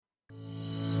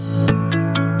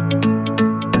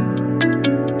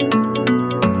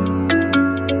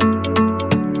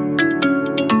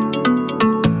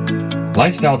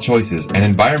Lifestyle choices and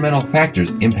environmental factors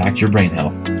impact your brain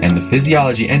health and the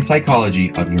physiology and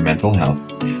psychology of your mental health.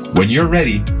 When you're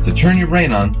ready to turn your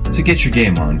brain on to get your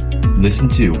game on, listen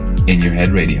to In Your Head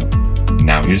Radio.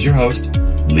 Now here's your host,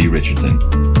 Lee Richardson.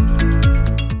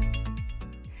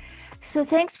 So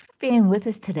thanks for being with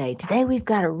us today. Today we've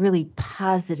got a really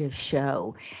positive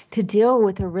show to deal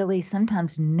with a really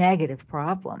sometimes negative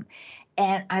problem.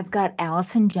 And I've got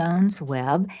Allison Jones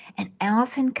Webb, and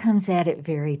Allison comes at it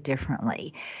very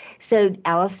differently. So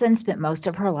Allison spent most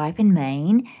of her life in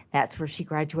Maine. That's where she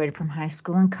graduated from high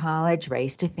school and college,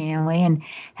 raised a family, and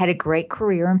had a great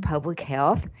career in public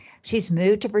health. She's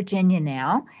moved to Virginia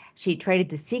now. She traded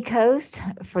the seacoast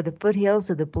for the foothills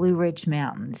of the Blue Ridge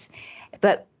Mountains,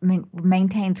 but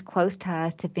maintains close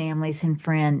ties to families and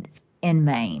friends in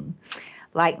Maine.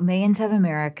 Like millions of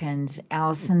Americans,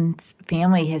 Allison's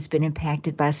family has been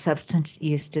impacted by substance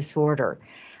use disorder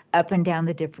up and down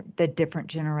the different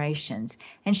generations.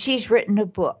 And she's written a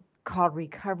book called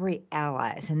Recovery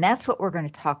Allies. And that's what we're going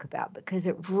to talk about, because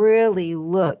it really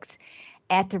looks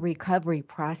at the recovery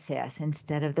process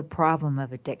instead of the problem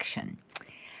of addiction.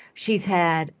 She's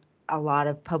had a lot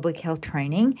of public health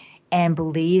training and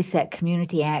believes that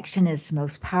community action is the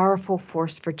most powerful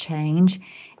force for change,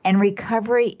 and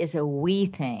recovery is a we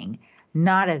thing,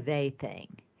 not a they thing.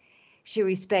 She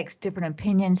respects different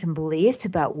opinions and beliefs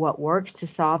about what works to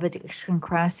solve addiction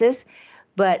crisis,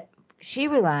 but she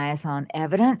relies on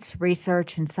evidence,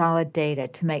 research, and solid data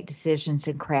to make decisions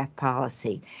and craft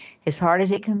policy. As hard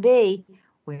as it can be,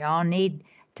 we all need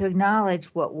to acknowledge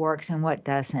what works and what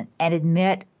doesn't, and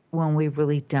admit when we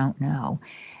really don't know.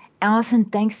 Allison,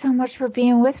 thanks so much for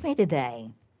being with me today.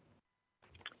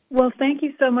 Well, thank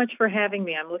you so much for having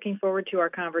me. I'm looking forward to our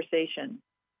conversation.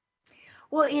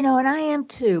 Well, and I am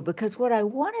too, because what I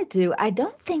want to do, I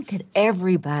don't think that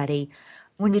everybody,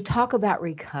 when you talk about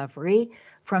recovery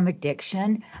from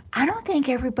addiction, I don't think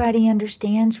everybody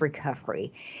understands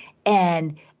recovery.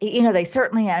 And, they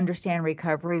certainly understand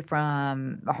recovery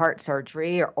from a heart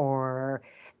surgery or,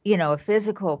 a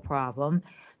physical problem,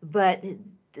 but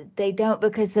they don't,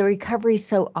 because the recovery is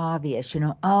so obvious.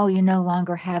 Oh, you no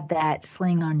longer have that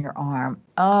sling on your arm.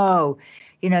 Oh,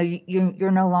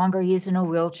 you're no longer using a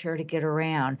wheelchair to get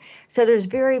around. So there's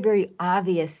very, very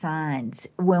obvious signs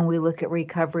when we look at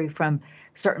recovery from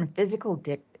certain physical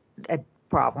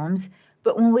problems.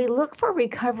 But when we look for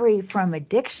recovery from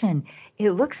addiction,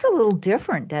 it looks a little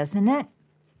different, doesn't it?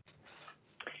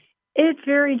 It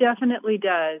very definitely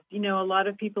does. A lot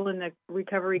of people in the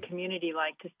recovery community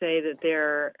like to say that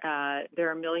there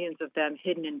are millions of them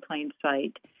hidden in plain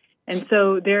sight. And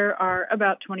so there are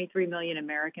about 23 million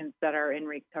Americans that are in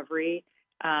recovery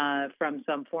from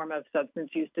some form of substance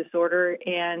use disorder.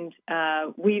 And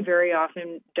we very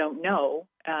often don't know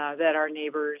that our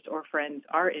neighbors or friends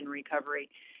are in recovery.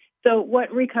 So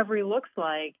what recovery looks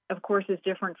like, of course, is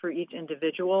different for each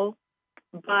individual.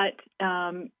 But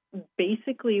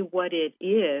basically what it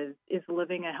is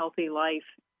living a healthy life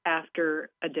after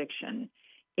addiction.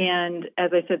 And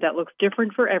as I said, that looks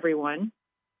different for everyone.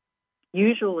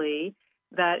 Usually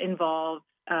that involves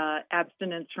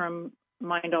abstinence from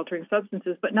mind-altering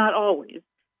substances, but not always.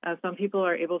 Some people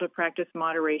are able to practice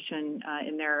moderation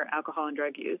in their alcohol and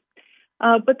drug use.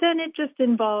 But then it just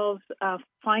involves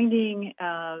finding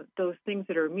those things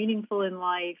that are meaningful in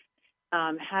life,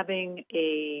 having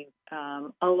a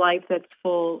life that's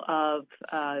full of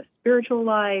spiritual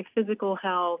life, physical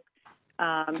health,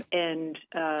 and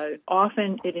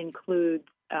often it includes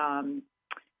a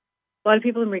lot of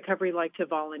people in recovery like to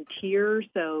volunteer,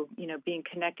 so, being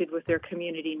connected with their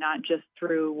community, not just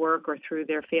through work or through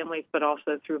their families, but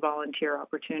also through volunteer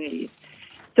opportunities.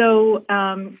 So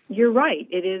you're right.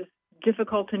 It is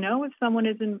difficult to know if someone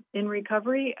is in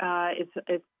recovery.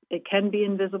 It can be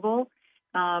invisible.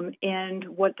 And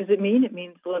what does it mean? It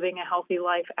means living a healthy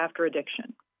life after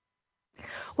addiction.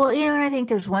 Well, and I think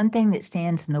there's one thing that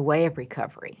stands in the way of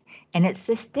recovery, and it's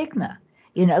the stigma,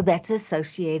 that's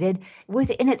associated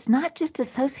with, and it's not just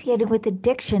associated with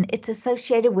addiction, it's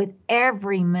associated with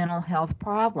every mental health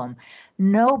problem.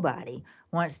 Nobody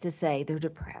wants to say they're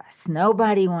depressed.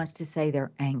 Nobody wants to say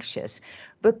they're anxious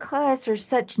because there's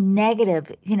such negative,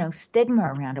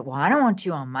 stigma around it. Well, I don't want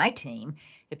you on my team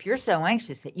if you're so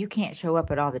anxious that you can't show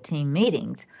up at all the team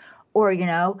meetings. Or,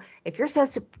 if you're so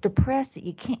depressed that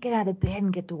you can't get out of bed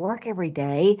and get to work every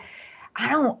day, I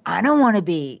don't want to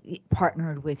be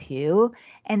partnered with you.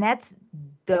 And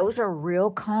those are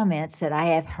real comments that I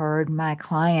have heard my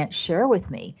clients share with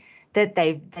me that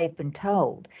they've been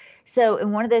told. So,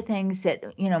 and one of the things that,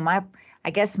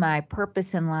 my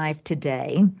purpose in life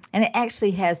today, and it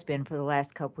actually has been for the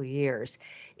last couple of years,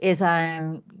 is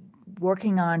I'm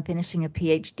working on finishing a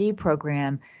PhD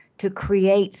program to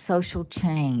create social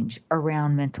change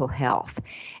around mental health.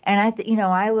 And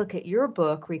I look at your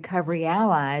book, Recovery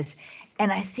Allies,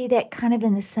 and I see that kind of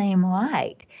in the same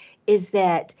light, is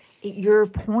that your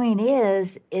point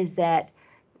is that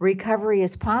recovery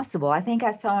is possible. I think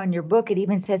I saw in your book, it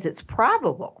even says it's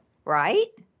probable, right?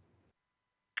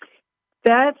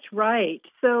 That's right.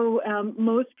 So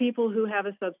most people who have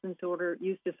a substance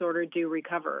use disorder do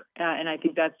recover. And I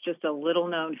think that's just a little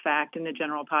known fact in the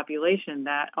general population,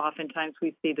 that oftentimes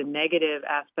we see the negative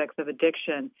aspects of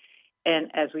addiction.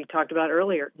 And as we talked about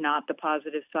earlier, not the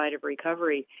positive side of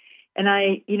recovery. And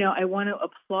I want to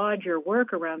applaud your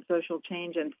work around social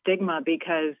change and stigma,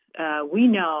 because we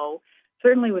know,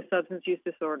 certainly with substance use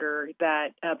disorder,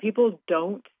 that people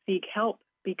don't seek help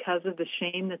because of the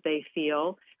shame that they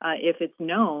feel if it's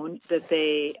known that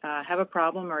they have a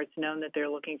problem, or it's known that they're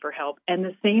looking for help. And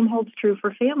the same holds true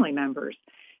for family members.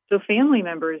 So family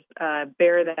members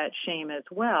bear that shame as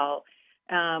well,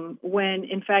 when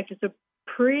in fact it's a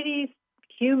pretty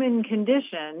human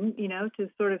condition, to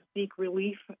sort of seek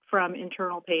relief from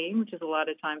internal pain, which is a lot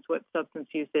of times what substance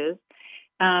use is,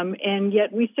 and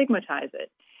yet we stigmatize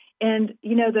it. And,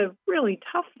 the really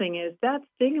tough thing is that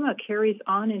stigma carries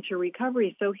on into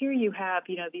recovery. So here you have,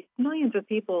 these millions of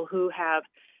people who have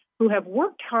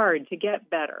worked hard to get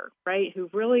better, right?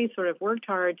 Who've really sort of worked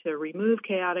hard to remove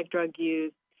chaotic drug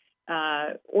use,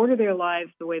 order their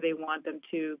lives the way they want them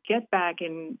to, get back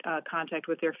in contact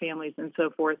with their families and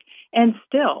so forth. And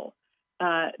still,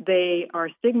 they are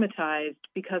stigmatized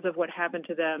because of what happened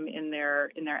to them in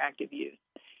their active use.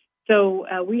 So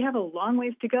we have a long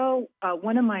ways to go.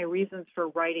 One of my reasons for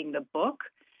writing the book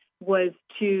was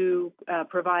to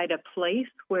provide a place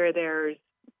where there's,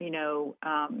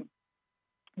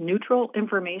 neutral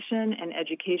information and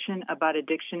education about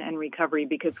addiction and recovery,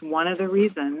 because one of the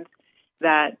reasons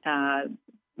that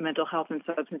mental health and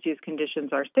substance use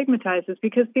conditions are stigmatized is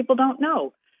because people don't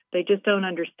know. They just don't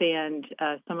understand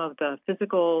some of the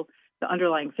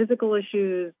underlying physical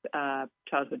issues,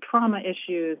 childhood trauma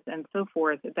issues, and so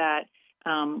forth that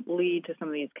lead to some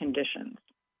of these conditions.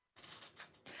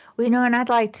 Well, and I'd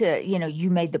like to, you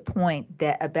made the point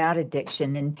that about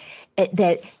addiction, and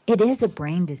that it is a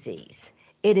brain disease.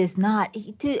 It is not.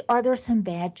 Are there some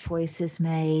bad choices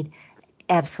made?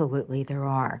 Absolutely, there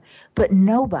are. But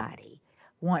nobody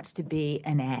wants to be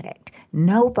an addict.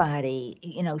 Nobody,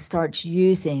 starts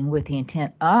using with the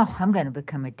intent, I'm going to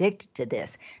become addicted to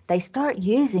this. They start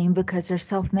using because they're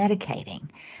self-medicating.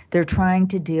 They're trying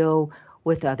to deal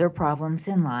with other problems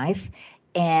in life,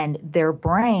 and their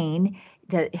brain,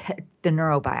 the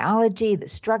neurobiology, the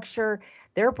structure,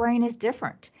 their brain is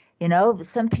different.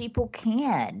 Some people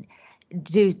can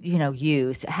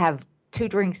have 2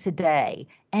 drinks a day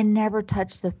and never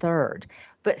touch the third,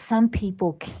 but some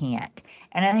people can't.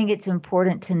 And I think it's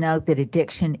important to note that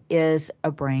addiction is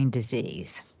a brain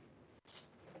disease.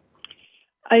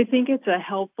 I think it's a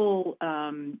helpful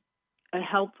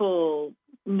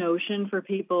notion for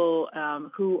people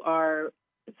who are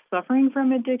suffering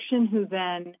from addiction, who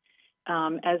then,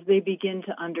 as they begin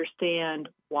to understand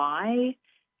why,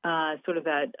 sort of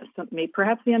that,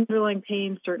 perhaps the underlying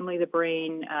pain, certainly the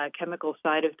brain chemical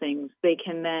side of things, they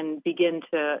can then begin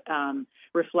to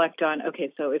reflect on, okay,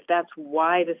 so if that's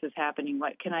why this is happening,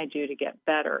 what can I do to get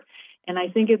better? And I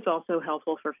think it's also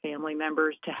helpful for family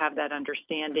members to have that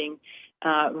understanding,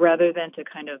 rather than to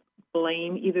kind of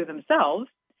blame either themselves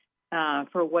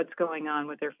for what's going on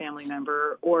with their family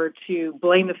member, or to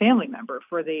blame the family member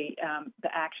for the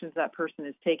actions that person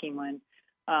is taking when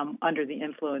under the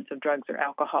influence of drugs or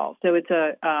alcohol. So it's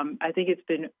I think it's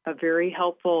been very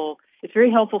helpful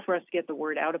for us to get the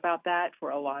word out about that for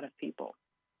a lot of people.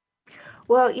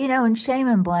 Well, and shame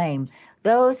and blame,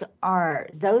 those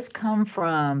come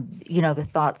from, the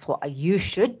thoughts, well, you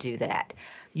should do that.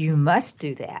 You must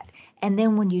do that. And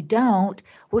then when you don't,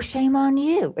 well, shame on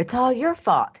you. It's all your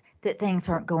fault that things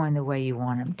aren't going the way you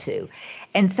want them to.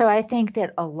 And so I think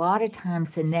that a lot of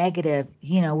times the negative,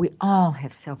 we all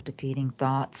have self-defeating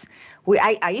thoughts.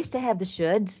 I used to have the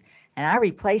shoulds, and I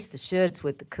replaced the shoulds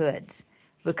with the coulds,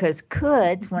 because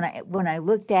coulds, when I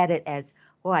looked at it as,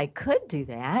 well, I could do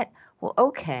that. Well,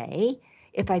 okay.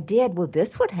 If I did, well,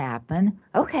 this would happen.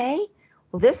 Okay.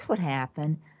 Well, this would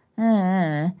happen.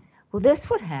 Well, this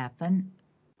would happen.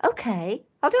 Okay,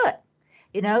 I'll do it.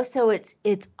 So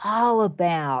it's all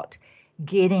about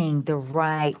getting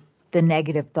the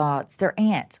negative thoughts. They're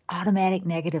ants, automatic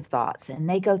negative thoughts, and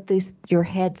they go through your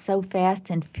head so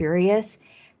fast and furious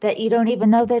that you don't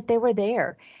even know that they were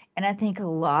there. And I think a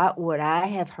lot what I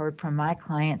have heard from my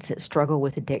clients that struggle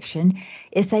with addiction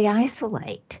is they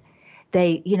isolate.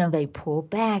 they pull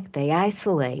back, they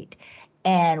isolate.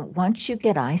 And once you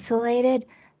get isolated,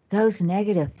 those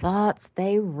negative thoughts,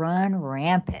 they run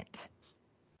rampant.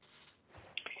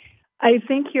 I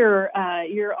think you're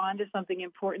onto something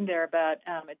important there about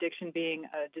addiction being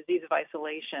a disease of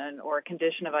isolation or a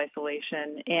condition of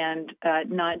isolation, and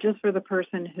not just for the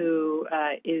person who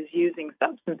is using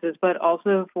substances, but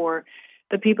also for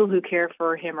the people who care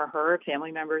for him or her,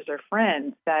 family members or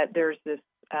friends. That there's this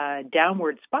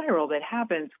downward spiral that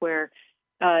happens where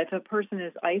if a person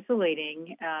is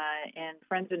isolating and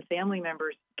friends and family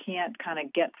members can't kind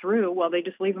of get through, well, they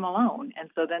just leave them alone, and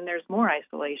so then there's more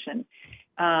isolation.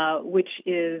 Which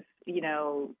is,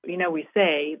 we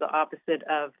say the opposite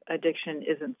of addiction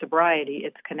isn't sobriety,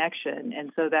 it's connection.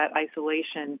 And so that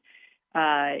isolation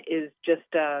is just,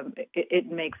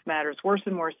 it makes matters worse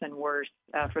and worse and worse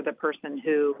for the person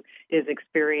who is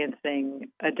experiencing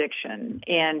addiction.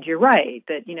 And you're right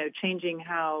that, changing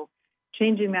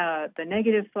the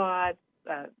negative thoughts,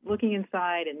 looking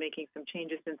inside and making some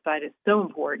changes inside is so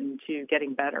important to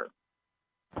getting better.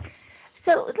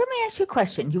 So let me ask you a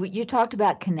question. You talked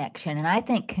about connection, and I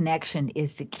think connection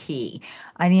is the key.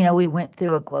 And, we went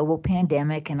through a global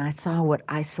pandemic, and I saw what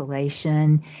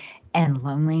isolation and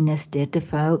loneliness did to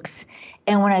folks.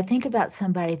 And when I think about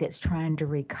somebody that's trying to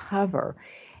recover,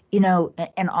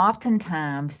 and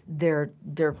oftentimes they're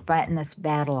fighting this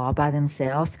battle all by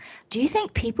themselves. Do you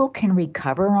think people can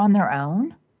recover on their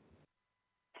own?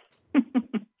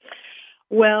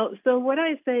 Well, so what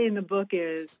I say in the book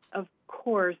is, of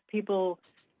course, people,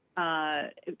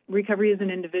 recovery is an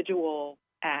individual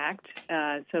act.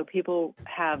 So people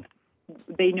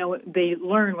they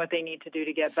learn what they need to do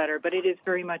to get better, but it is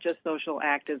very much a social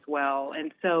act as well.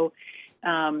 And so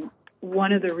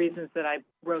one of the reasons that I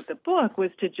wrote the book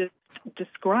was to just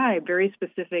describe very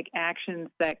specific actions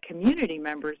that community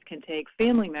members can take,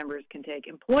 family members can take,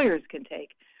 employers can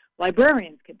take,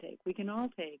 librarians can take, we can all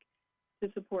take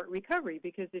to support recovery.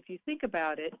 Because if you think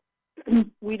about it,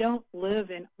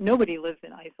 nobody lives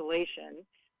in isolation.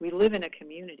 We live in a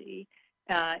community.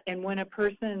 And when a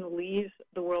person leaves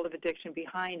the world of addiction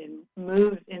behind and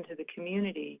moves into the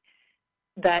community,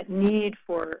 that need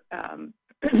for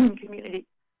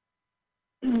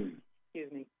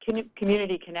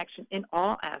community connection in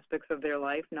all aspects of their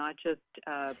life, not just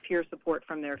peer support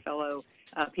from their fellow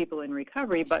people in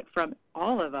recovery, but from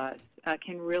all of us,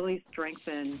 can really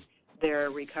strengthen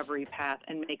their recovery path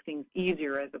and make things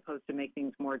easier as opposed to make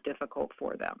things more difficult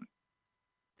for them.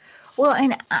 Well,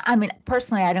 and I mean,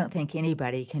 personally, I don't think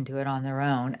anybody can do it on their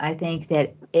own. I think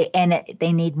that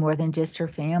they need more than just their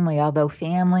family, although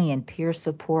family and peer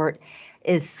support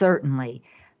is certainly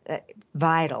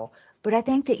vital. But I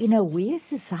think that, we as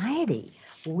society,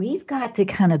 we've got to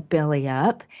kind of belly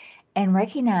up and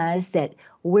recognize that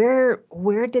where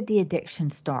did the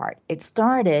addiction start? It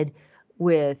started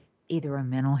with either a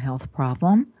mental health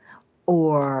problem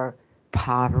or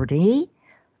poverty,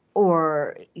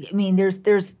 or,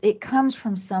 it comes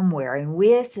from somewhere, and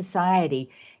we as society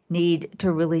need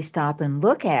to really stop and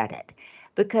look at it,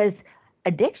 because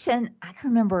addiction, I can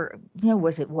remember,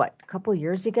 was it a couple of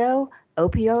years ago,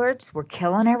 opioids were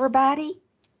killing everybody?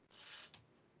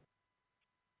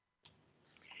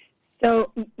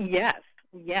 So, yes,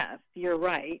 you're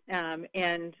right.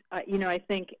 I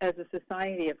think as a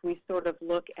society, if we sort of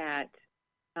look at,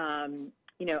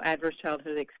 adverse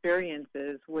childhood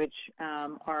experiences, which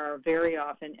are very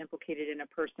often implicated in a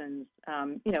person's,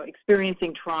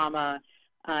 experiencing trauma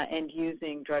and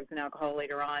using drugs and alcohol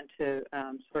later on to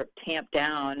sort of tamp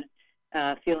down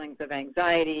feelings of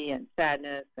anxiety and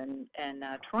sadness and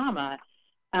trauma.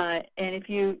 And if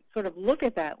you sort of look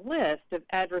at that list of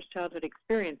adverse childhood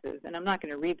experiences, and I'm not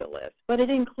going to read the list, but it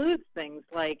includes things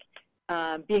like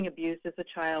being abused as a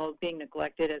child, being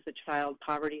neglected as a child,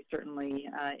 poverty certainly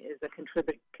is a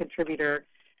contributor,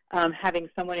 having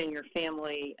someone in your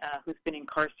family who's been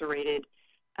incarcerated.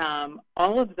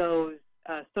 All of those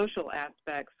social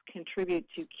aspects contribute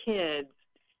to kids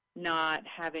not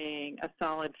having a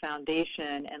solid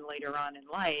foundation and later on in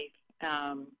life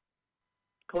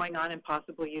going on and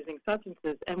possibly using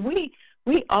substances. And we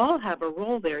all have a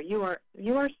role there. You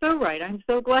are so right. I'm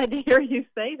so glad to hear you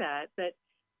say that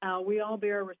we all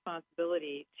bear a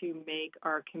responsibility to make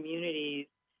our communities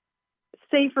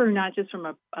safer, not just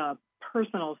from a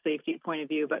personal safety point of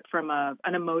view, but from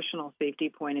an emotional safety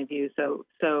point of view,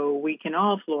 so we can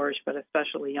all flourish, but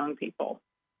especially young people.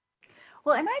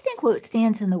 Well, and I think what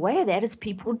stands in the way of that is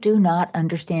people do not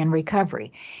understand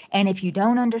recovery. And if you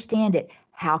don't understand it,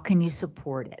 how can you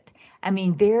support it? I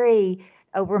mean,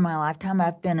 over my lifetime,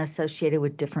 I've been associated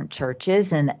with different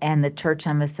churches, and the church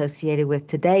I'm associated with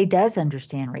today does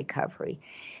understand recovery.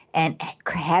 and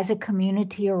has a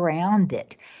community around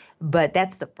it. But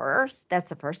that's the first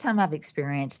time I've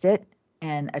experienced it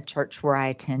in a church where I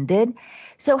attended.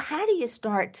 So how do you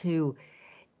start to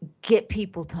get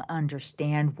people to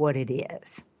understand what it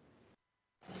is?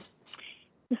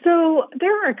 So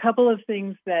there are a couple of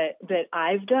things that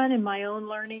I've done in my own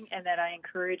learning and that I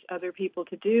encourage other people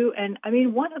to do. And I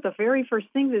mean, one of the very first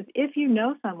things is if you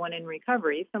know someone in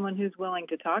recovery, someone who's willing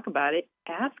to talk about it,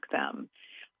 ask them.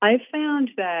 I've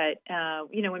found that,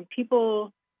 when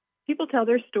people tell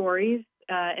their stories,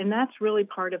 and that's really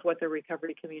part of what the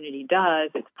recovery community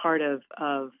does. It's part of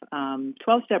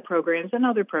 12-step programs and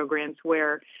other programs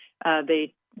where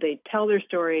they tell their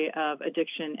story of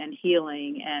addiction and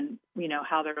healing and,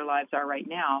 how their lives are right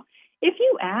now. If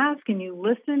you ask and you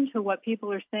listen to what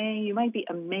people are saying, you might be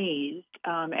amazed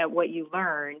at what you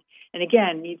learn. And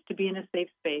again, needs to be in a safe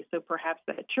space. So perhaps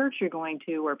that church you're going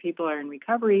to where people are in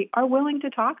recovery are willing to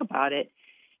talk about it.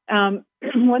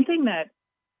 One thing that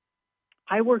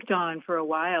I worked on for a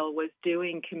while was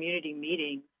doing community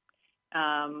meetings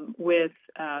so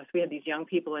we had these young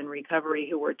people in recovery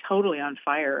who were totally on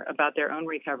fire about their own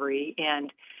recovery.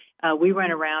 And we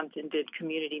went around and did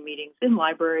community meetings in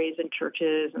libraries and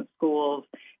churches and schools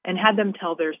and had them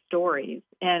tell their stories.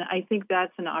 And I think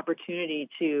that's an opportunity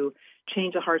to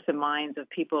change the hearts and minds of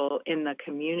people in the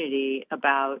community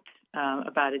about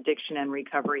addiction and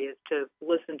recovery, is to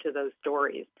listen to those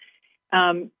stories.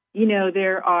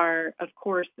 There are, of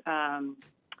course,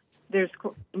 there's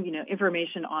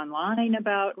information online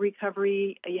about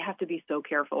recovery. You have to be so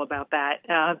careful about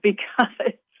that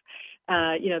because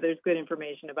there's good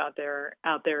information out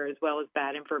there as well as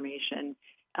bad information.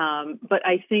 But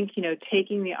I think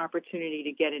taking the opportunity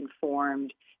to get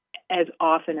informed as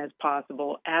often as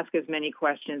possible, ask as many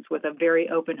questions with a very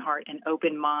open heart and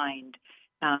open mind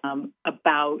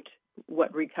about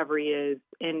what recovery is.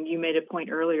 And you made a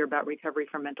point earlier about recovery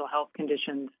from mental health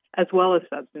conditions as well as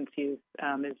substance use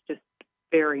is just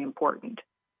very important.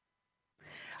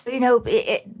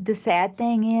 The sad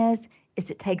thing is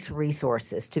it takes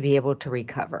resources to be able to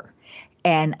recover.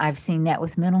 And I've seen that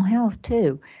with mental health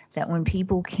too, that when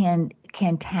people can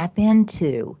tap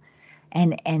into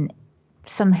and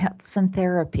some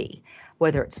therapy,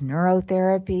 whether it's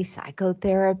neurotherapy,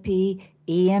 psychotherapy,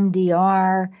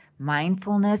 EMDR,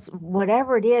 mindfulness,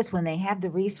 whatever it is, when they have the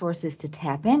resources to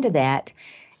tap into that,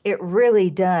 it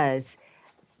really does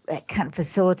kind of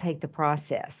facilitate the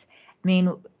process. I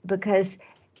mean, because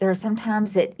there are some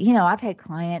times that, I've had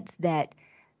clients that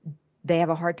they have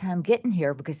a hard time getting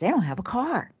here because they don't have a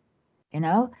car.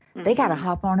 They got to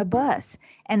hop on a bus.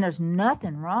 And there's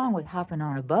nothing wrong with hopping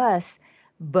on a bus,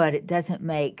 but it doesn't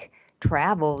make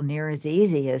travel near as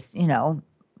easy as,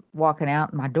 walking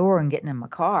out my door and getting in my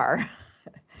car.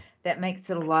 That makes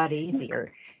it a lot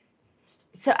easier.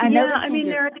 So I noticed.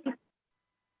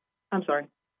 I'm sorry.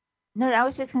 No, I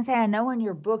was just going to say, I know in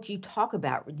your book you talk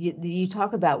about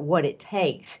what it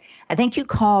takes. I think you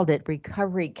called it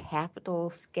recovery capital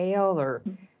scale, or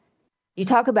you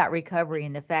talk about recovery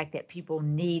and the fact that people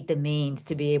need the means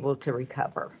to be able to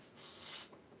recover.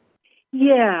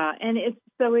 Yeah, and it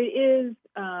is.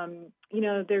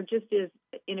 There just is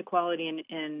inequality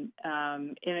in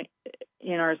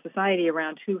our society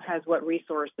around who has what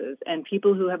resources, and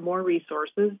people who have more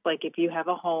resources, like if you have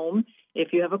a home,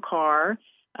 if you have a car,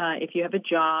 if you have a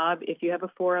job, if you have a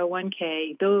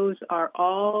 401k, those are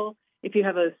all, if you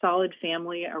have a solid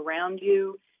family around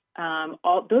you,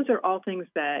 those are all things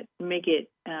that make it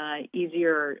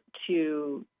easier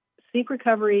to seek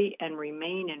recovery and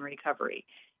remain in recovery.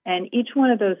 And each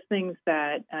one of those things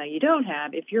that you don't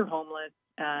have, if you're homeless,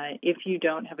 if you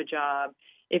don't have a job,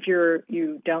 if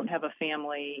you don't have a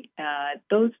family,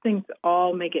 those things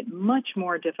all make it much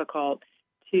more difficult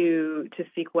to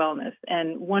seek wellness.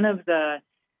 And one of the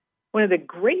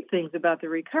great things about the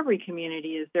recovery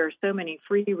community is there are so many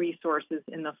free resources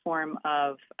in the form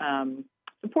of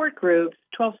support groups,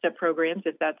 12-step programs,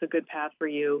 if that's a good path for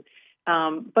you,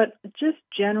 but just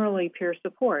generally peer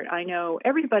support. I know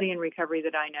everybody in recovery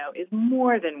that I know is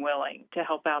more than willing to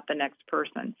help out the next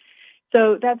person.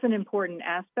 So that's an important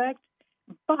aspect,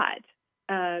 but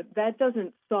that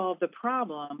doesn't solve the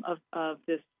problem of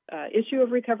this issue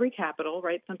of recovery capital,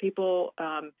 right? Some people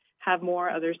have more,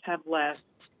 others have less.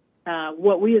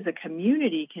 What we as a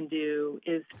community can do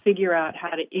is figure out how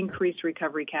to increase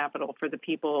recovery capital for the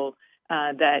people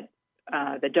that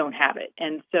don't have it.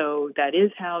 And so that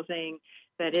is housing,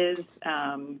 that is,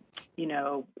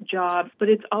 jobs, but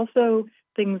it's also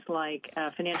things like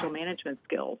financial management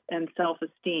skills and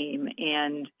self-esteem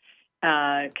and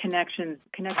connections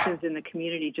in the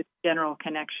community, just general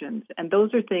connections. And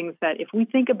those are things that if we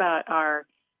think about our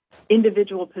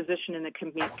individual position in the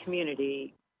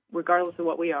community, regardless of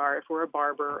what we are, if we're a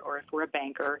barber or if we're a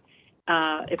banker,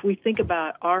 if we think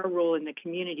about our role in the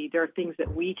community, there are things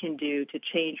that we can do to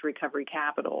change recovery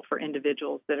capital for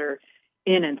individuals that are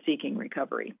in and seeking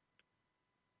recovery.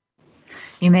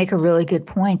 You make a really good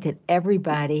point that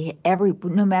everybody,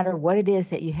 no matter what it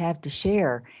is that you have to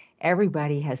share,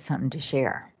 everybody has something to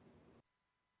share.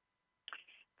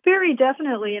 Very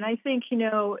definitely. And I think,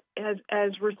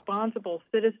 as responsible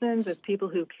citizens, as people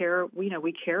who care,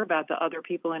 we care about the other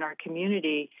people in our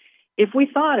community. If we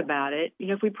thought about it,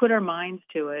 if we put our minds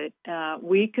to it,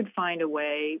 we could find a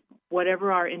way,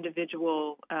 whatever our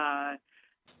individual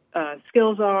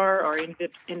skills are, our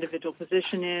individual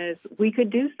position is, we could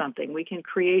do something. We can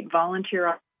create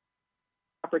volunteer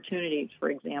opportunities, for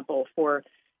example, for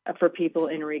people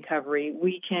in recovery.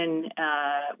 We can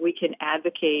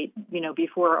advocate,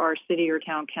 before our city or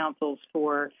town councils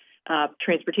for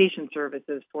transportation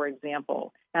services, for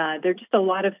example. There are just a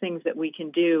lot of things that we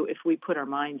can do if we put our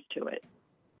minds to it.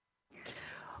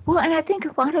 Well, and I think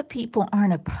a lot of people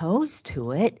aren't opposed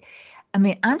to it. I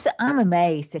mean, I'm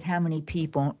amazed at how many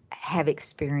people have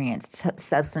experienced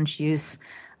substance use,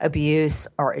 abuse,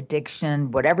 or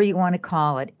addiction, whatever you want to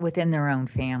call it, within their own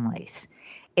families.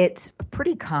 It's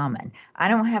pretty common. I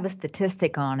don't have a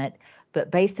statistic on it,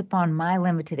 but based upon my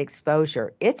limited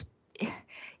exposure, it's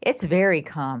very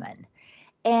common.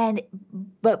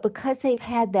 But because they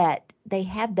have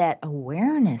that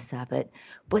awareness of it,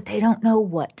 but they don't know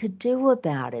what to do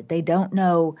about it. They don't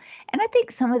know. And I think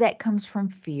some of that comes from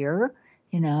fear,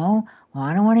 well,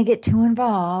 I don't want to get too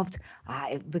involved.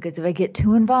 Because if I get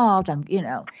too involved,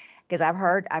 because I've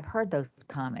heard those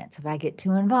comments. If I get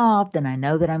too involved, then I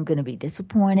know that I'm going to be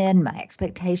disappointed. My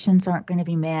expectations aren't going to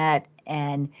be met.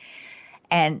 And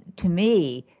to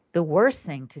me, the worst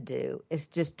thing to do is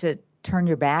just to turn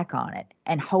your back on it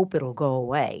and hope it'll go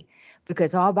away.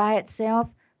 Because all by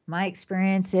itself, my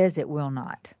experience is it will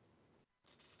not.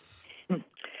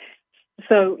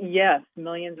 So, yes,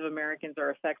 millions of Americans are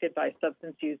affected by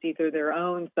substance use, either their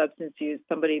own substance use,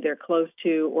 somebody they're close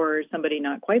to, or somebody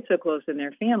not quite so close in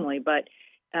their family, but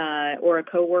or a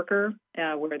coworker,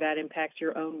 where that impacts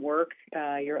your own work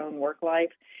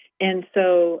life. And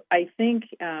so I think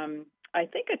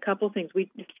a couple things.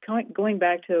 Going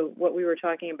back to what we were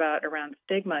talking about around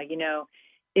stigma,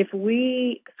 if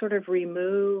we sort of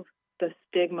remove the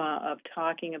stigma of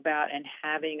talking about and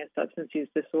having a substance use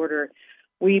disorder,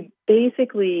 we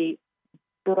basically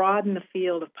broaden the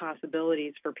field of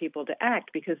possibilities for people to act,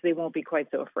 because they won't be quite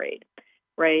so afraid,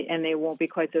 right? And they won't be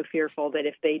quite so fearful that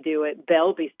if they do it,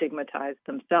 they'll be stigmatized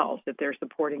themselves if they're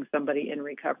supporting somebody in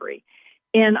recovery.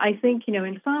 And I think,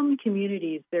 in some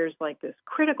communities, there's like this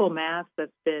critical mass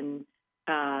that's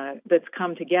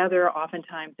come together.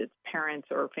 Oftentimes it's parents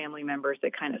or family members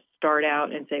that kind of start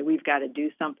out and say, we've got to do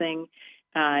something.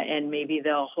 And maybe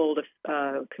they'll hold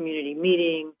a community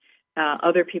meeting.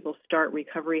 Other people start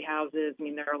recovery houses. I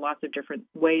mean, there are lots of different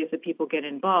ways that people get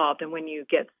involved. And when you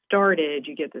get started,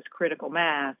 you get this critical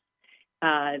mass.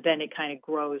 Then it kind of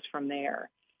grows from there.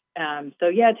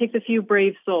 It takes a few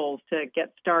brave souls to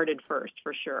get started first,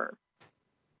 for sure.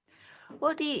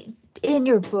 Well, in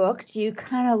your book, do you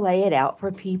kind of lay it out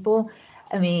for people?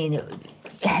 I mean,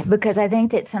 because I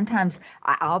think that sometimes,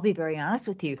 I'll be very honest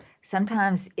with you,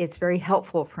 sometimes it's very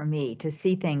helpful for me to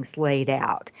see things laid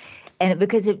out. And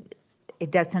because it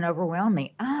doesn't overwhelm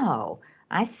me. Oh,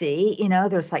 I see,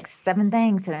 there's like 7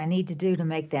 things that I need to do to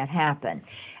make that happen.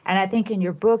 And I think in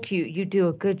your book, you do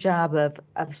a good job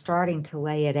of starting to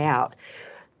lay it out.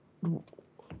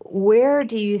 Where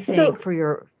do you think,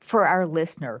 for our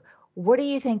listener, what do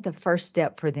you think the first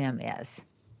step for them is?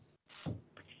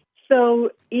 So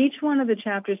each one of the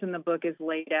chapters in the book is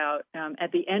laid out.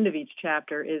 At the end of each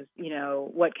chapter is,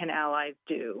 what can allies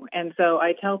do? And so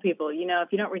I tell people, if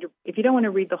you don't want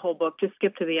to read the whole book, just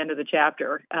skip to the end of the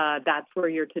chapter. That's where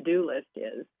your to-do list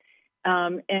is.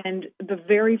 And the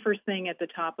very first thing at the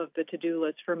top of the to-do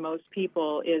list for most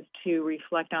people is to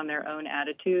reflect on their own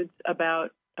attitudes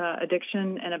about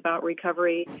addiction and about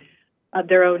recovery.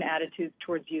 Their own attitudes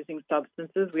towards using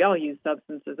substances. We all use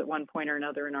substances at one point or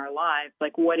another in our lives.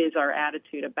 Like, what is our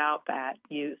attitude about that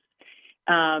use?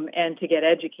 And to get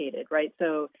educated, right?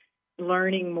 So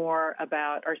learning more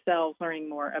about ourselves, learning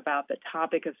more about the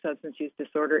topic of substance use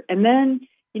disorder. And then,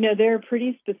 there are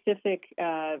pretty specific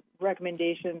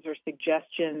recommendations or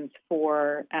suggestions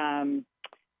for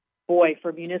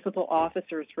municipal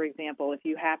officers, for example. If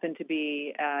you happen to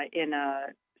be in a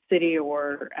city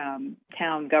or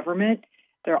town government,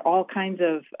 there are all kinds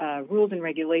of rules and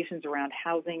regulations around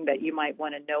housing that you might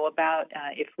want to know about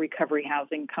if recovery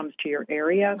housing comes to your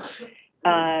area.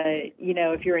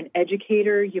 If you're an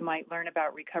educator, you might learn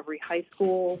about recovery high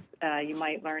schools. You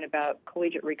might learn about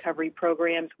collegiate recovery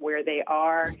programs, where they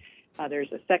are.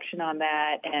 There's a section on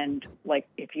that. And like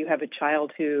if you have a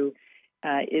child who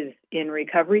is in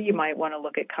recovery, you might want to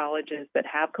look at colleges that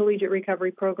have collegiate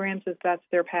recovery programs if that's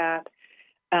their path.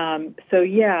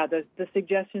 The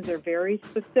suggestions are very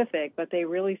specific, but they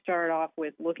really start off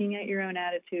with looking at your own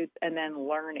attitudes and then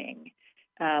learning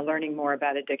more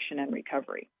about addiction and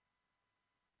recovery.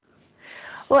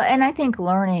 Well, and I think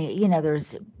learning,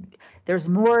 there's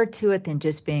more to it than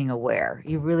just being aware.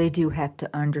 You really do have to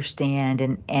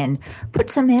understand and put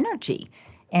some energy.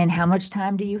 And how much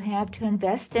time do you have to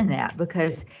invest in that?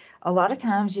 Because a lot of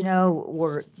times, a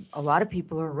lot of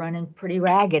people are running pretty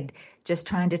ragged, just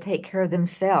trying to take care of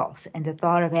themselves. And the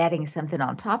thought of adding something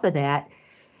on top of that,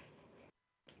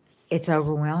 it's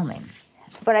overwhelming.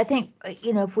 But I think,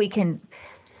 if we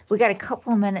got a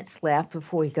couple of minutes left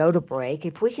before we go to break.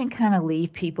 If we can kind of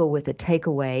leave people with the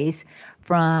takeaways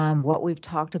from what we've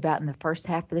talked about in the first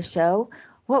half of the show,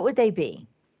 what would they be?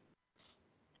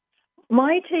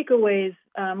 My takeaways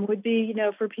would be,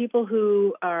 for people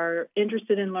who are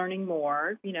interested in learning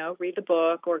more, read the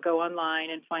book or go online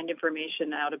and find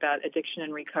information out about addiction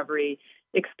and recovery,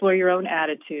 explore your own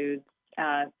attitudes,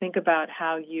 think about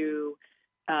how you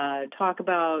talk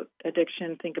about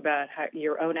addiction, think about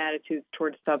your own attitudes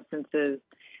towards substances,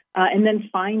 and then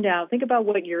think about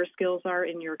what your skills are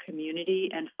in your community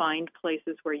and find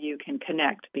places where you can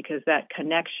connect, because that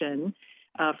connection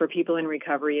for people in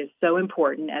recovery is so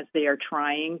important as they are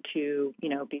trying to,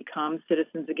 become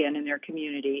citizens again in their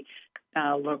community,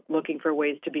 looking for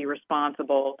ways to be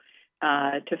responsible,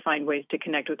 to find ways to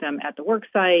connect with them at the work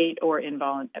site or in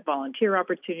volunteer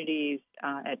opportunities,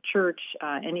 at church,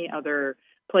 any other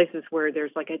places where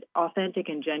there's like an authentic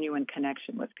and genuine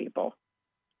connection with people.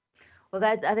 Well,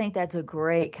 I think that's a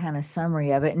great kind of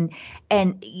summary of it.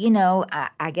 And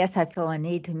I guess I feel a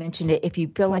need to mention it. If you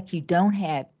feel like you don't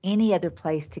have any other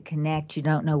place to connect, you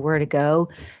don't know where to go,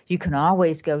 you can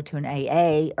always go to an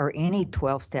AA or any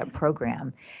 12-step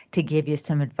program to give you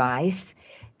some advice,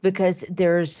 because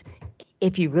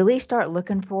if you really start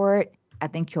looking for it, I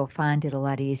think you'll find it a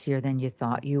lot easier than you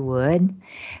thought you would.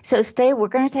 So we're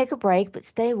going to take a break, but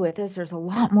stay with us. There's a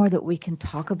lot more that we can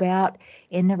talk about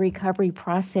in the recovery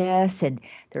process, and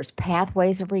there's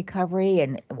pathways of recovery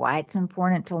and why it's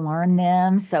important to learn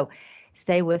them. So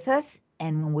stay with us,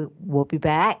 and we'll be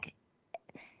back,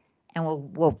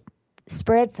 and we'll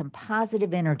spread some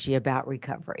positive energy about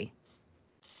recovery.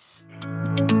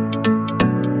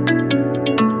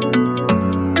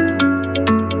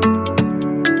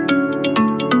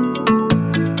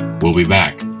 We'll be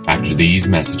back after these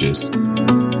messages.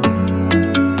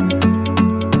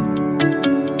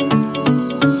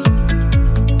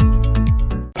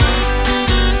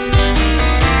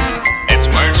 It's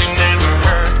words you never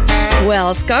heard.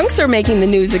 Well, skunks are making the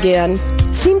news again.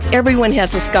 Seems everyone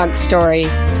has a skunk story.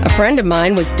 A friend of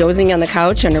mine was dozing on the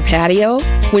couch on her patio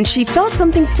when she felt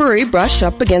something furry brush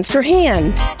up against her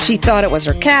hand. She thought it was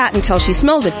her cat until she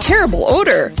smelled a terrible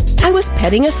odor. I was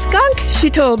petting a skunk, she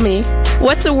told me.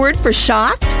 What's a word for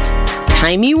shocked?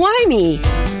 Timey-wimey.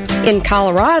 In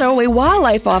Colorado, a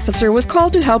wildlife officer was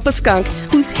called to help a skunk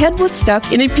whose head was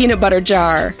stuck in a peanut butter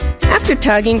jar. After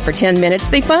tugging for 10 minutes,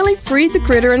 they finally freed the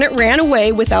critter and it ran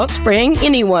away without spraying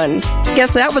anyone.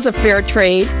 Guess that was a fair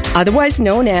trade, otherwise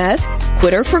known as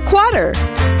quitter for quarter.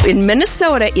 In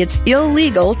Minnesota, it's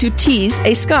illegal to tease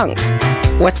a skunk.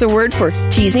 What's a word for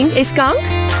teasing a skunk?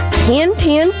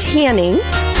 Tanning,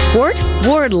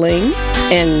 wardling,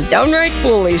 and downright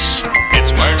foolish.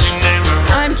 It's words you never heard.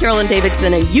 I'm Carolyn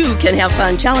Davidson, and you can have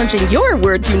fun challenging your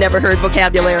words you never heard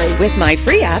vocabulary with my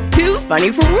free app, Too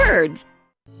Funny for Words.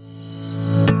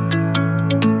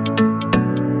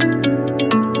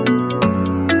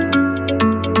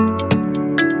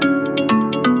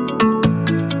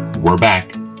 We're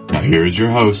back. Now here's your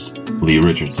host, Lee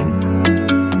Richardson.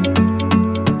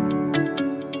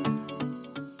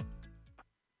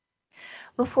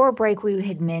 Before break,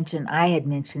 I had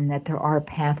mentioned that there are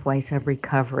pathways of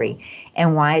recovery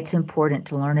and why it's important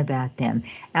to learn about them.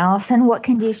 Allison, what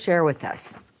can you share with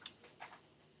us?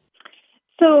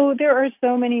 So there are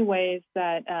so many ways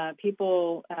that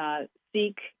people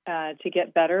seek to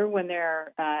get better when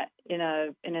they're in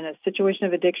a situation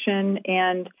of addiction,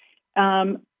 and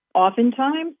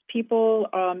oftentimes people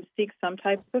seek some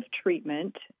type of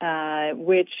treatment,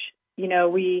 which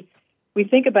we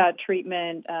think about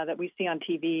treatment that we see on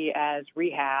TV as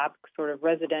rehab, sort of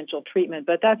residential treatment,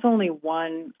 but that's only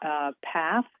one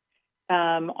path.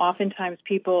 Oftentimes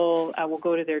people will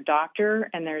go to their doctor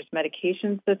and there's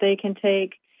medications that they can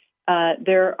take.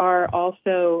 There are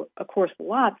also, of course,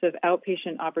 lots of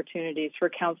outpatient opportunities for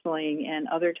counseling and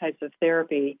other types of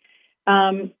therapy.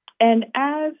 And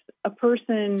as a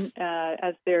person,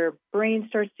 as their brain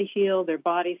starts to heal, their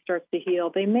body starts to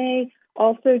heal, they may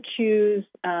also choose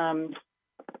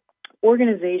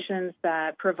organizations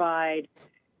that provide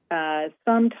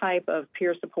some type of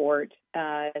peer support.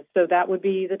 So that would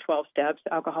be the 12 Steps,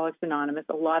 Alcoholics Anonymous.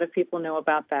 A lot of people know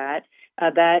about that.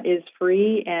 That is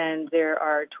free, and there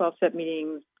are 12-step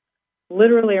meetings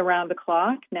literally around the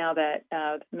clock now that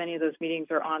many of those meetings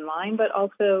are online, but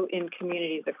also in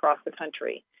communities across the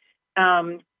country.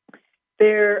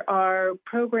 There are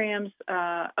programs,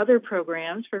 other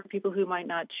programs for people who might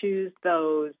not choose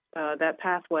those, that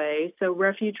pathway. So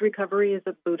Refuge Recovery is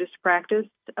a Buddhist practice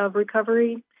of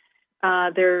recovery.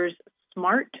 There's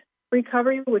SMART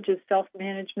Recovery, which is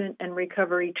self-management and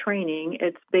recovery training.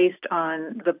 It's based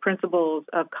on the principles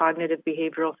of cognitive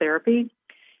behavioral therapy.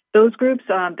 Those groups,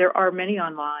 there are many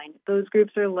online. Those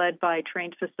groups are led by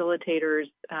trained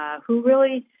facilitators who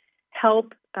really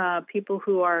help people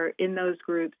who are in those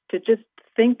groups to just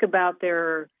think about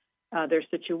their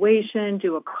situation,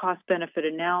 do a cost-benefit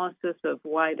analysis of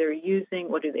why they're using,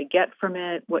 what do they get from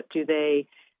it, what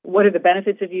are the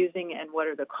benefits of using, and what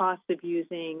are the costs of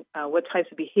using, what types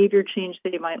of behavior change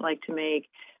they might like to make,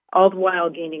 all the while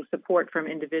gaining support from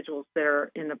individuals that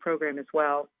are in the program as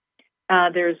well.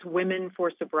 There's Women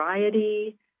for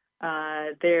Sobriety.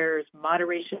 There's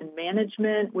Moderation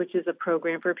Management, which is a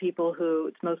program for people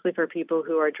it's mostly for people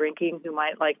who are drinking, who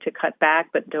might like to cut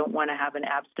back but don't want to have an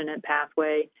abstinent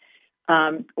pathway.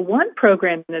 One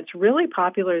program that's really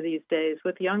popular these days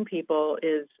with young people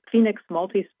is Phoenix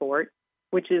Multisport,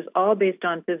 which is all based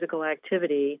on physical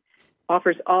activity,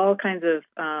 offers all kinds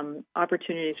of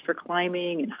opportunities for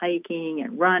climbing and hiking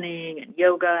and running and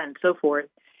yoga and so forth.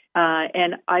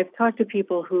 And I've talked to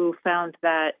people who found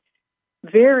that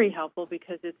very helpful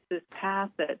because it's this path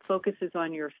that focuses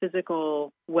on your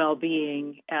physical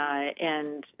well-being,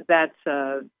 and that's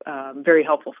very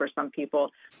helpful for some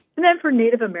people. And then for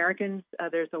Native Americans,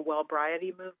 there's a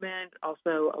Wellbriety movement,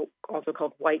 also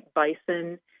called White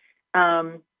Bison.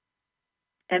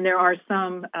 And there are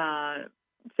some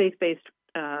faith-based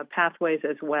pathways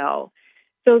as well.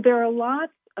 So there are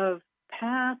lots of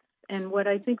paths, and what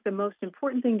I think the most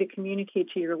important thing to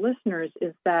communicate to your listeners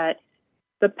is that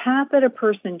the path that a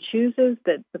person chooses,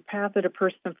 that the path that a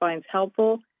person finds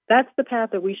helpful, that's the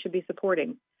path that we should be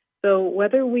supporting. So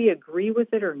whether we agree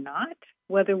with it or not,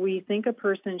 whether we think a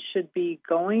person should be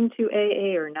going to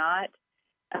AA or not,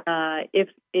 if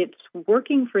it's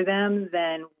working for them,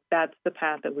 then that's the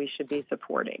path that we should be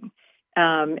supporting.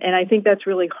 And I think that's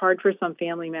really hard for some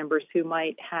family members who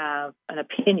might have an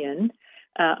opinion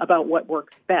about what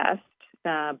works best.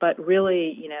 But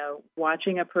really,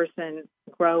 watching a person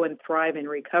grow and thrive in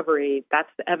recovery, that's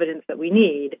the evidence that we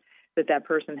need that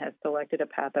person has selected a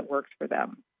path that works for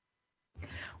them.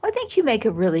 Well, I think you make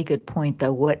a really good point,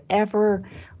 though. Whatever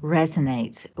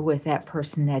resonates with that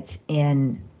person that's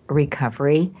in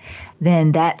recovery,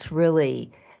 then that's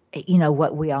really,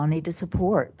 what we all need to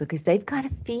support, because they've got to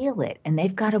feel it and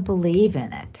they've got to believe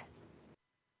in it.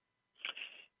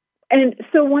 And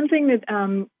so one thing that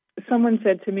someone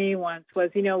said to me once was,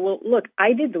 well, look,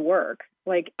 I did the work.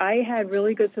 Like, I had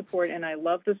really good support and I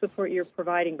love the support you're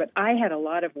providing, but I had a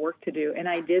lot of work to do and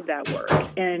I did that work.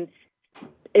 And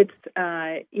it's,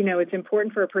 it's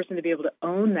important for a person to be able to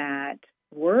own that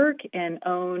work and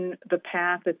own the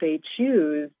path that they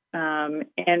choose,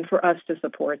 and for us to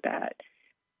support that.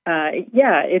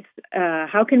 It's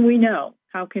how can we know?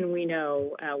 How can we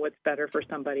know what's better for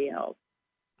somebody else?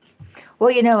 Well,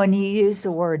 and you use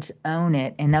the words "own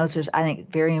it," and those are, I think,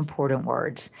 very important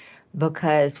words,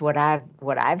 because what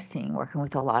I've seen working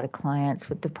with a lot of clients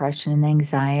with depression and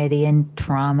anxiety and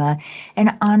trauma,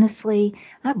 and honestly,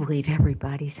 I believe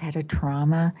everybody's had a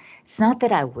trauma. It's not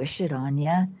that I wish it on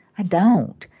you, I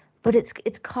don't, but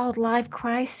it's called life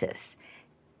crisis.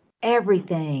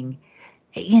 Everything,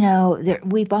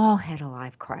 we've all had a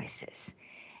life crisis.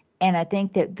 And I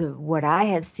think that what I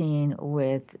have seen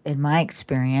in my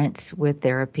experience with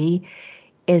therapy,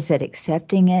 is that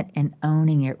accepting it and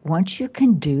owning it. Once you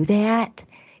can do that,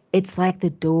 it's like the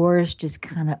doors just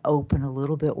kind of open a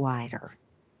little bit wider.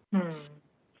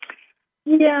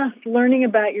 Yeah, learning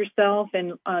about yourself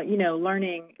and,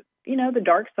 learning, the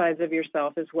dark sides of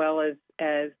yourself as well as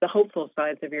the hopeful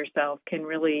sides of yourself can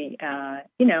really,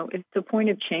 it's a point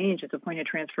of change. It's a point of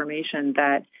transformation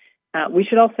that we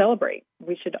should all celebrate.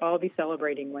 We should all be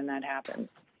celebrating when that happens.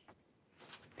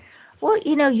 Well,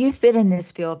 you've been in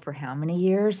this field for how many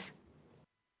years?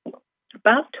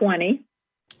 About 20.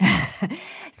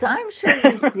 So I'm sure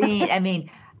you've seen,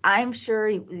 I'm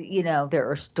sure, there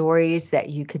are stories that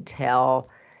you could tell.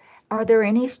 Are there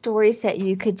any stories that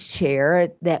you could share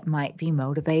that might be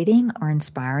motivating or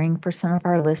inspiring for some of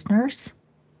our listeners?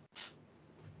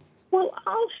 Well,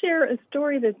 I'll share a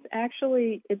story that's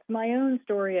actually, it's my own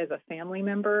story as a family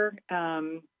member.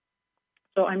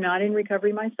 So I'm not in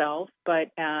recovery myself,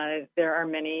 but there are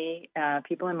many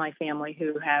people in my family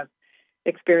who have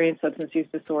experienced substance use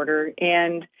disorder.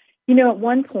 And, at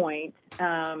one point,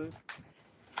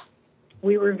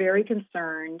 we were very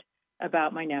concerned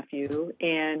about my nephew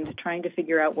and trying to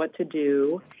figure out what to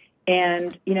do.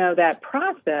 And, that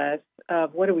process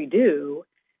of what do we do,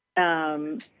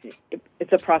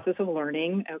 it's a process of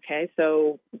learning. Okay,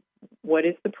 so what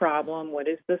is the problem? What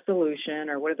is the solution,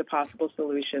 or what are the possible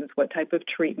solutions? What type of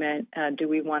treatment do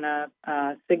we want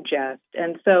to suggest?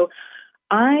 And so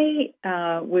I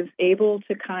was able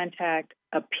to contact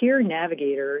a peer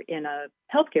navigator in a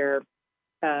healthcare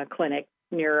clinic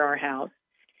near our house.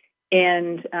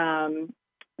 And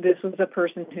this was a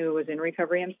person who was in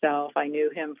recovery himself. I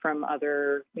knew him from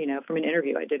from an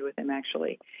interview I did with him,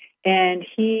 actually. And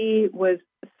he was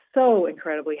so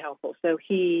incredibly helpful. So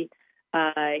he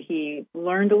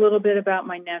learned a little bit about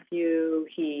my nephew.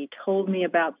 He told me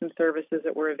about some services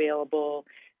that were available.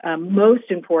 Most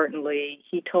importantly,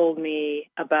 he told me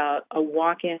about a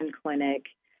walk-in clinic.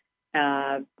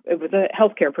 It was a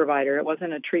healthcare provider. It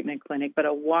wasn't a treatment clinic, but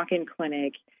a walk-in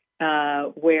clinic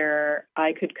where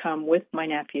I could come with my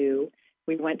nephew.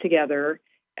 We went together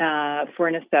for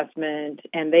an assessment,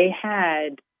 and they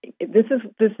had this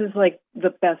is like the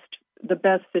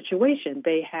best situation.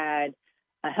 They had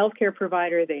a healthcare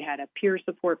provider. They had a peer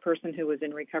support person who was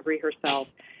in recovery herself.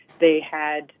 They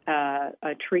had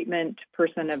a treatment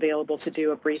person available to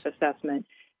do a brief assessment,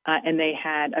 and they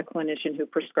had a clinician who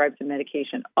prescribed some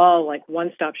medication, all like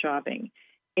one-stop shopping.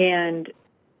 And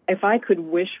if I could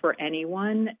wish for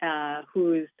anyone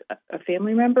who's a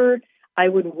family member, I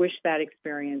would wish that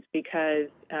experience because,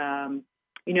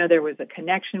 there was a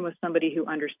connection with somebody who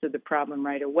understood the problem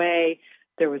right away.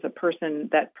 There was that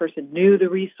person knew the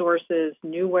resources,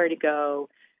 knew where to go,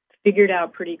 figured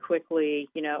out pretty quickly,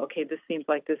 okay, this seems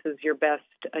like this is your best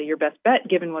bet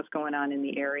given what's going on in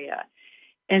the area.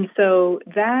 And so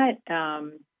that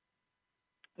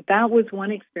was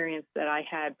one experience that I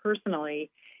had personally.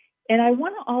 And I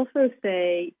want to also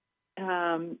say,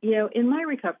 in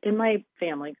my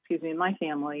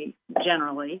family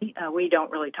generally, we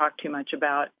don't really talk too much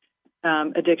about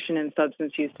addiction and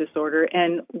substance use disorder.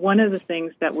 And one of the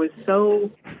things that was so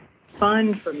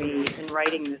fun for me in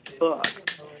writing this book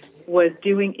was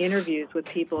doing interviews with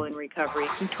people in recovery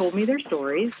who told me their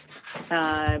stories,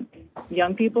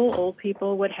 young people, old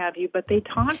people, what have you, but they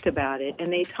talked about it.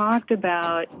 And they talked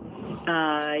about,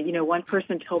 one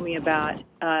person told me about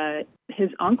his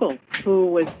uncle, who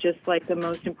was just like the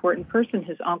most important person.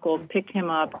 His uncle picked him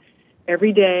up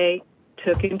every day,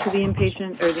 took him to the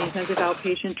inpatient or the intensive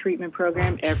outpatient treatment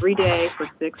program every day for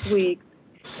 6 weeks,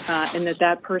 and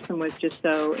that person was just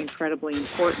so incredibly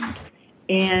important.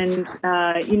 And,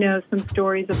 some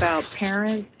stories about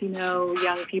parents,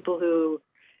 young people who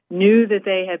knew that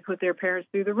they had put their parents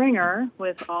through the ringer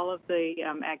with all of the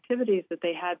activities that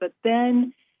they had, but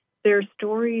then there's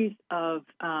stories of,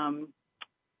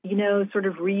 sort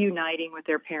of reuniting with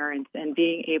their parents and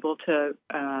being able to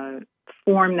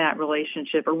form that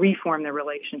relationship or reform the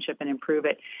relationship and improve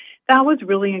it. That was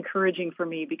really encouraging for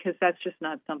me because that's just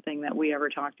not something that we ever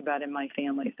talked about in my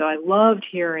family. So I loved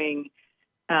hearing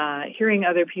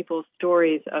other people's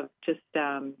stories of just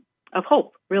of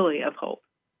hope, really of hope.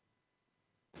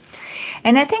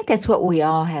 And I think that's what we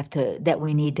all that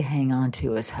we need to hang on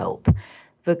to is hope,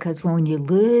 because when you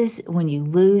lose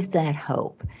that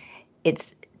hope,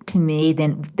 it's, to me,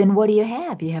 then what do you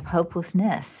have? You have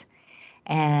hopelessness.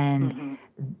 And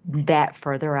that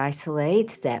further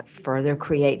isolates, that further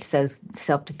creates those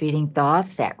self-defeating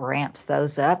thoughts, that ramps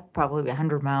those up probably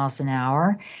 100 miles an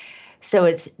hour.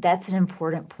 So that's an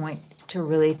important point to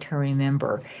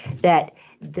remember, that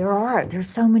there's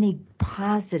so many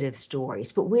positive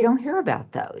stories, but we don't hear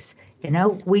about those.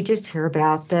 We just hear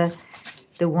about the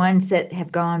ones that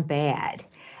have gone bad.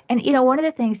 And one of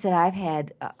the things that I've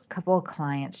had a couple of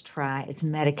clients try is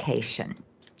medication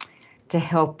to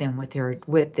help them with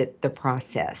the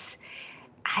process.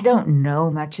 I don't know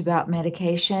much about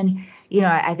medication.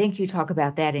 I think you talk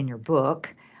about that in your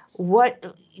book.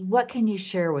 What can you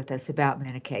share with us about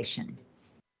medication?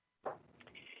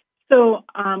 So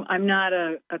I'm not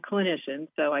a clinician,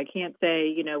 so I can't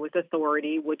say, with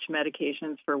authority which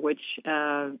medications for which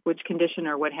condition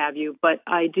or what have you. But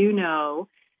I do know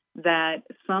that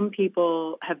some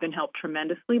people have been helped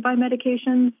tremendously by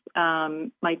medications,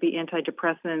 might be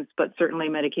antidepressants, but certainly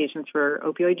medications for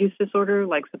opioid use disorder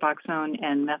like Suboxone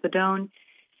and Methadone.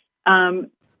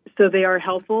 So they are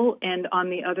helpful. And on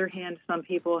the other hand, some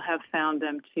people have found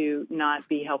them to not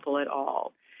be helpful at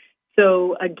all.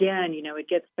 So again, it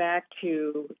gets back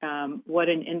to what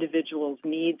an individual's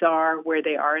needs are, where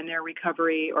they are in their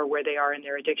recovery or where they are in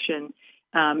their addiction,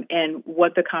 and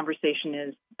what the conversation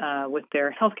is with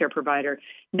their healthcare provider.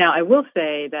 Now, I will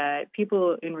say that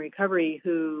people in recovery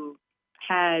who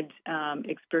had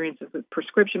experiences with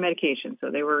prescription medication, so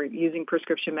they were using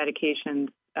prescription medications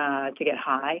to get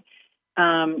high,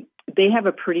 they have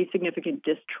a pretty significant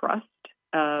distrust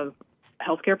of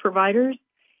healthcare providers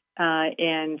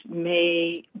and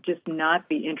may just not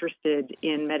be interested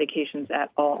in medications at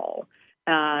all.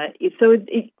 So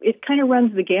it kind of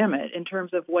runs the gamut in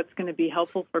terms of what's going to be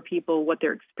helpful for people, what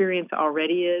their experience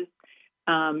already is.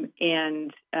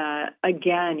 And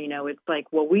again, it's like,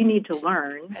 well, we need to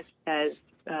learn as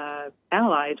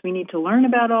allies, we need to learn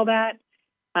about all that.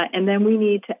 And then we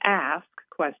need to ask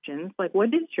questions like,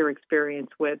 what is your experience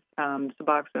with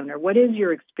Suboxone, or what is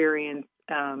your experience,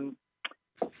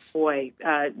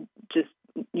 just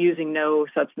using no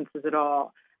substances at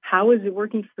all? How is it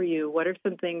working for you? What are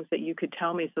some things that you could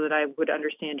tell me so that I would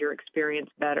understand your experience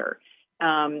better?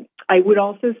 I would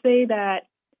also say that,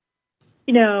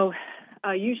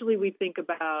 usually we think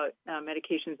about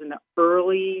medications in the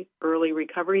early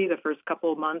recovery, the first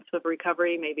couple of months of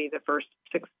recovery, maybe the first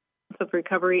 6 months of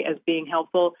recovery as being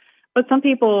helpful. But some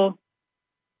people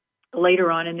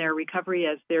later on in their recovery,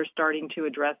 as they're starting to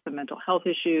address the mental health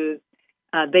issues,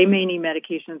 they may need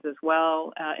medications as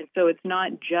well. And so it's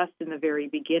not just in the very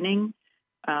beginning,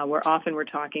 where often we're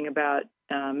talking about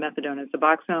methadone and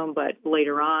Suboxone, but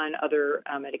later on, other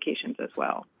medications as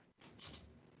well.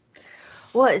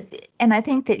 Well, and I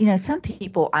think that, some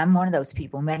people, I'm one of those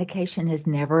people, medication has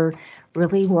never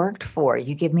really worked for.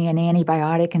 You give me an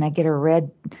antibiotic and I get a red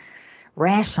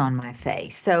rash on my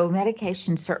face. So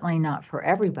medication certainly not for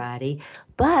everybody,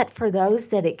 but for those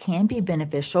that it can be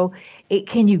beneficial,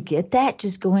 can you get that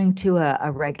just going to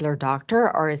a regular doctor,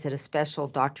 or is it a special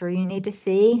doctor you need to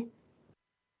see?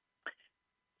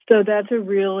 So that's a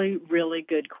really, really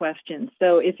good question.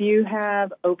 So if you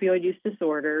have opioid use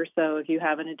disorder, so if you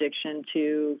have an addiction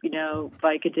to,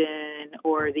 Vicodin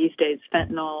or these days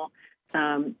fentanyl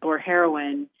or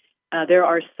heroin, there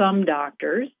are some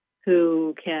doctors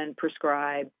who can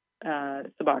prescribe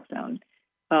Suboxone,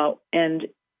 but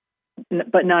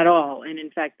not all. And in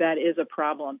fact, that is a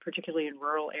problem, particularly in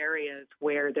rural areas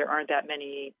where there aren't that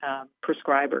many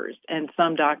prescribers. And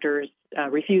some doctors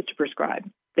refuse to prescribe.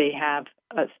 They have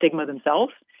a stigma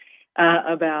themselves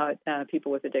about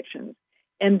people with addictions.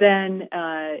 And then,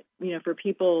 for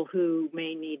people who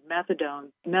may need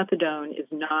methadone is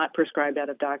not prescribed out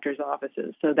of doctors'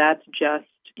 offices. So that's just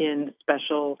in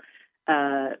special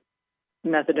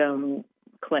methadone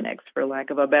clinics, for lack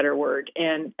of a better word.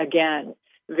 And again,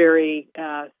 very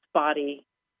spotty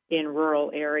in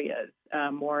rural areas.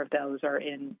 More of those are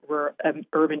in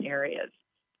urban areas.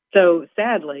 So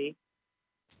sadly,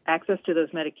 access to those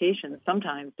medications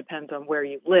sometimes depends on where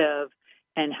you live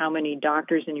and how many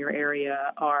doctors in your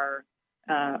area are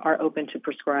open to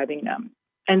prescribing them.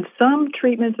 And some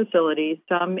treatment facilities,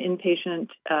 some inpatient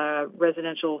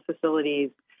residential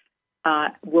facilities,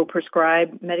 will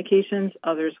prescribe medications,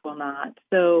 others will not.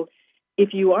 So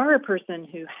if you are a person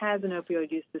who has an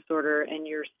opioid use disorder and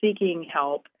you're seeking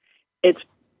help,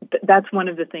 that's one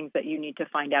of the things that you need to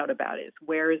find out about is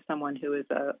where is someone who is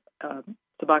a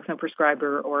Suboxone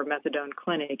prescriber or methadone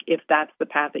clinic, if that's the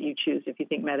path that you choose, if you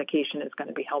think medication is going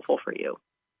to be helpful for you.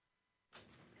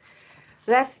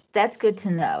 That's good to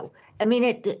know. I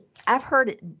mean, I've heard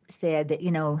it said that,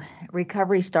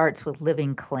 recovery starts with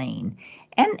living clean.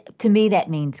 And to me, that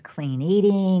means clean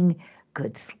eating,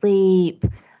 good sleep,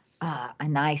 a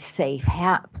nice, safe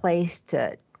place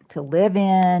to live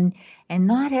in. And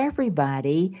not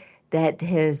everybody that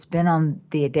has been on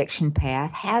the addiction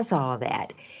path has all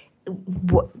that.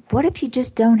 What if you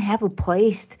just don't have a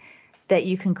place that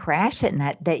you can crash at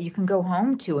and that you can go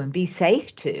home to and be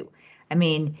safe to? I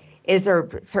mean, is there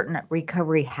certain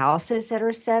recovery houses that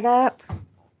are set up?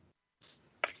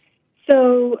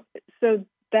 So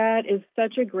that is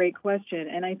such a great question.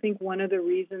 And I think one of the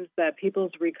reasons that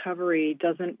people's recovery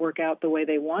doesn't work out the way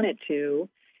they want it to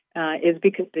is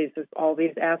because all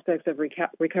these aspects of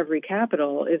recovery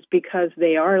capital is because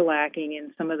they are lacking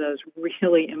in some of those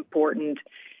really important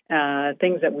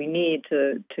things that we need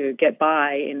to get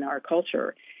by in our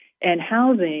culture. And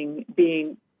housing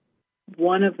being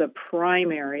one of the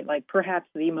primary, like perhaps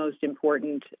the most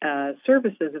important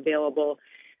services available,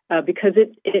 because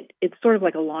it's sort of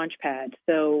like a launch pad.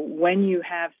 So when you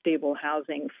have stable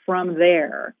housing, from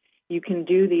there, you can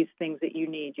do these things that you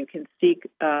need. You can seek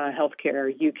health care.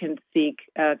 You can seek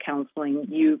counseling.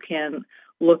 You can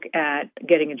look at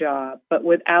getting a job. But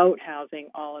without housing,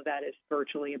 all of that is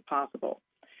virtually impossible.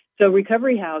 So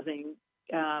recovery housing,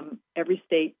 every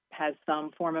state has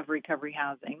some form of recovery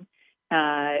housing,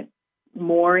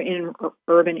 more in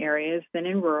urban areas than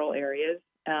in rural areas.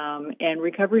 And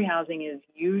recovery housing is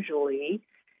usually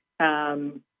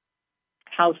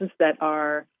houses that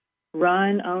are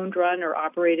owned, run, or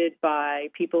operated by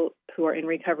people who are in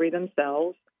recovery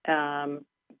themselves.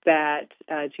 That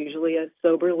it's usually a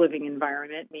sober living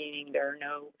environment, meaning there are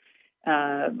no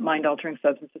mind-altering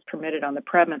substances permitted on the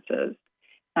premises,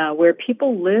 where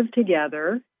people live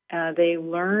together. They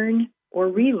learn or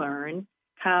relearn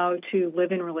how to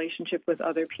live in relationship with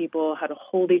other people, how to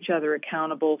hold each other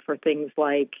accountable for things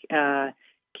like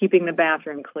keeping the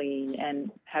bathroom clean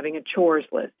and having a chores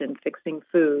list and fixing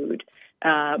food.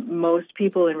 Most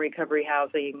people in recovery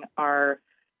housing are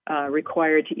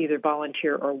required to either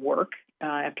volunteer or work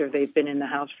after they've been in the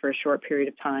house for a short period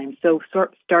of time. So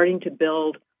starting to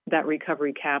build that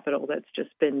recovery capital that's just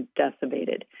been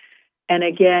decimated. And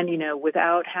again,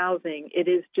 without housing, it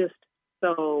is just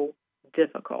so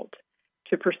difficult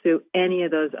to pursue any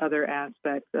of those other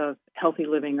aspects of healthy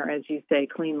living, or as you say,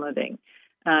 clean living.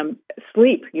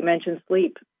 Sleep, you mentioned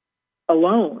sleep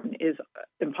alone is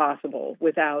impossible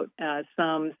without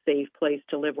some safe place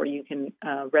to live where you can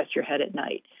rest your head at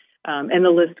night. And the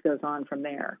list goes on from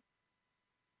there.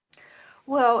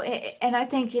 Well, and I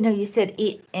think, you said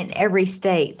in every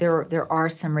state there are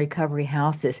some recovery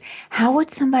houses. How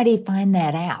would somebody find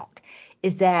that out?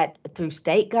 Is that through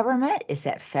state government? Is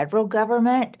that federal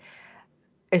government?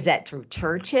 Is that through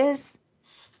churches?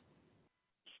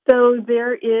 So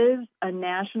there is a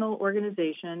national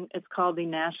organization. It's called the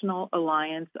National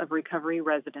Alliance of Recovery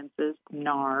Residences,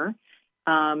 NAR.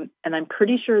 And I'm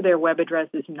pretty sure their web address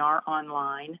is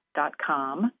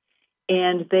naronline.com.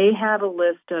 And they have a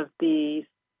list of the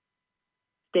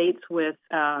states with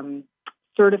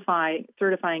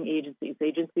certifying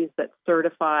agencies that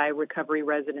certify recovery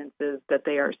residences, that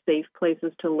they are safe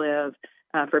places to live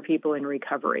for people in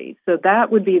recovery. So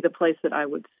that would be the place that I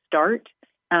would start.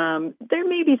 There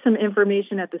may be some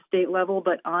information at the state level,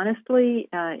 but honestly,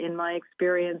 in my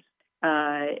experience,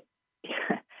 as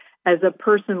a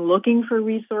person looking for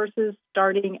resources,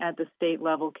 starting at the state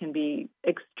level can be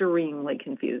extremely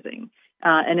confusing.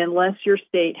 And unless your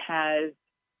state has,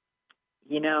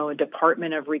 a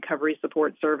Department of Recovery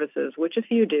Support Services, which a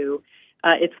few do,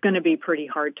 it's going to be pretty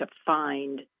hard to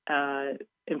find,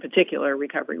 in particular,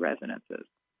 recovery residences.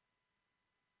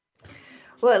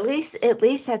 Well, at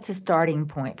least that's a starting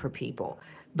point for people,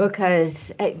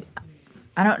 because I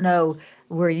don't know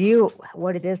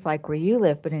what it is like where you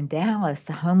live, but in Dallas,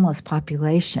 the homeless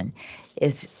population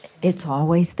it's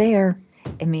always there.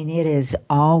 I mean, it is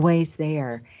always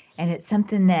there. And it's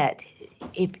something that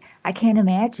I can't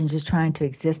imagine just trying to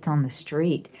exist on the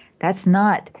street. That's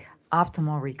not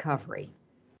optimal recovery.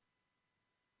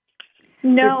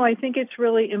 No, I think it's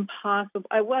really impossible.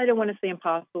 I don't want to say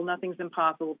impossible. Nothing's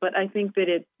impossible, but I think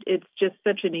that it's just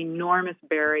such an enormous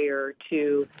barrier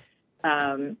to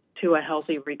a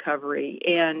healthy recovery.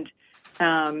 And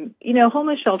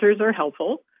homeless shelters are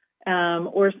helpful,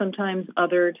 or sometimes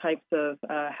other types of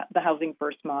the Housing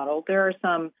First model. There are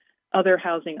some other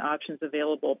housing options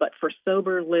available, but for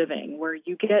sober living, where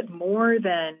you get more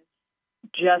than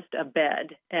just a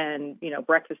bed and,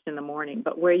 breakfast in the morning,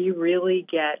 but where you really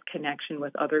get connection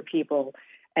with other people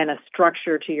and a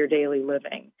structure to your daily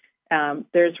living.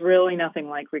 There's really nothing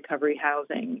like recovery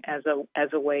housing as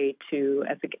a way to,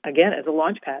 as a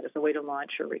launch pad, as a way to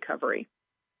launch your recovery.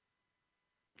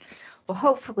 Well,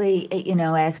 hopefully,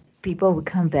 as people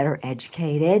become better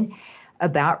educated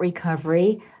about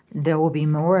recovery, there will be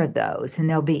more of those, and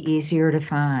they'll be easier to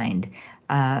find.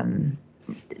 That's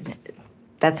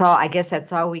all. I guess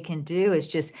that's all we can do is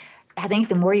just, I think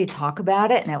the more you talk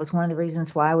about it, and that was one of the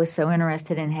reasons why I was so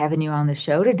interested in having you on the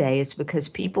show today, is because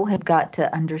people have got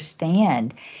to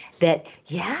understand that,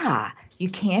 you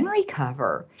can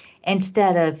recover,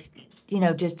 instead of,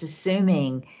 just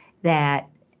assuming that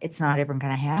it's not ever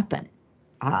going to happen.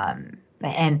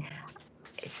 And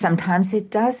sometimes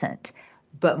it doesn't,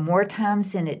 but more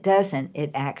times than it doesn't, it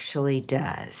actually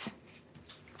does.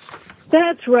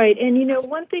 That's right. And,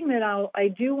 one thing that I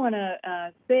do want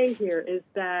to say here is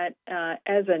that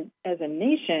as a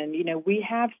nation, we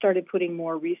have started putting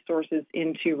more resources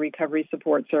into recovery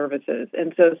support services.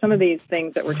 And so some of these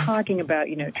things that we're talking about,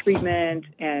 treatment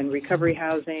and recovery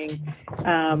housing,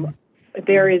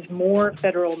 there is more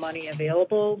federal money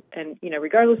available, and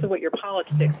regardless of what your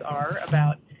politics are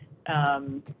about,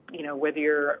 whether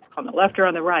you're on the left or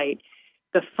on the right,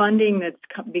 the funding that's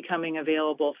becoming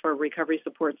available for recovery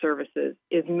support services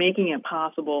is making it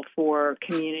possible for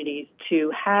communities to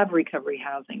have recovery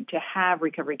housing, to have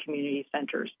recovery community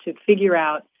centers, to figure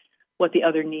out what the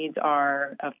other needs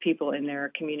are of people in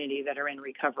their community that are in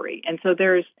recovery. And so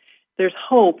there's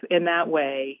hope in that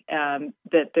way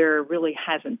that there really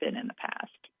hasn't been in the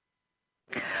past.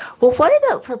 Well, what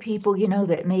about for people,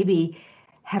 that maybe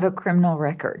have a criminal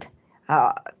record?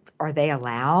 Are they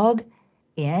allowed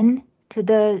in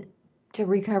to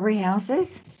recovery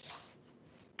houses?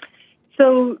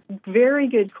 So, very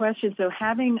good question. So,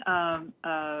 having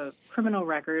a criminal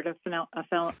record, a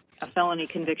felony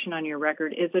conviction on your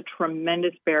record, is a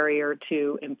tremendous barrier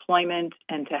to employment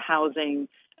and to housing,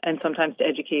 and sometimes to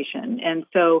education. And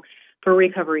so, for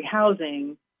recovery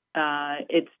housing,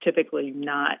 it's typically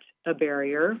not a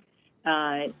barrier.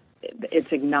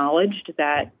 It's acknowledged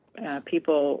that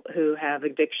people who have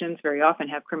addictions very often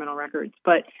have criminal records,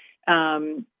 but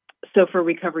so for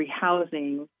recovery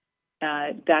housing,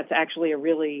 that's actually a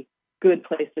really good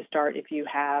place to start if you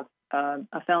have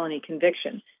a felony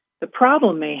conviction. The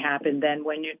problem may happen then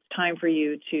when it's time for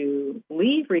you to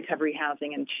leave recovery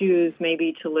housing and choose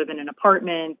maybe to live in an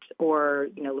apartment or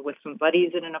with some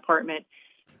buddies in an apartment,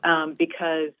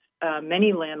 because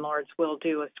many landlords will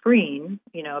do a screen,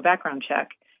 a background check,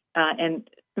 and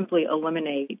simply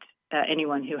eliminate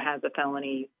anyone who has a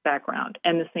felony background.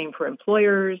 And the same for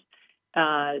employers.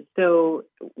 So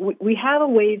we have a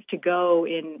ways to go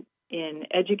in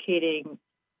educating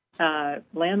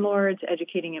landlords,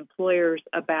 educating employers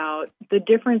about the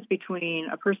difference between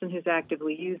a person who's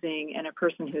actively using and a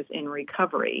person who's in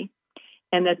recovery,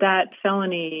 and that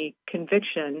felony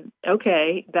conviction,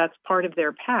 okay, that's part of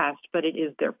their past, but it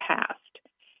is their past,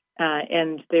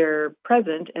 and their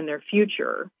present and their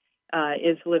future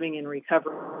is living in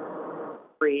recovery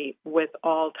with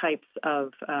all types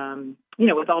of,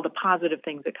 with all the positive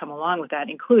things that come along with that,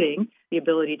 including the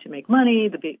ability to make money,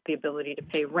 the ability to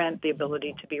pay rent, the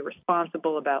ability to be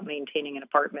responsible about maintaining an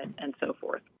apartment, and so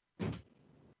forth.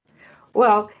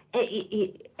 Well,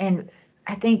 and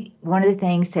I think one of the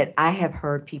things that I have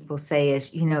heard people say is,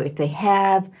 if they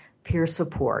have peer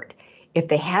support, if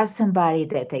they have somebody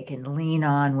that they can lean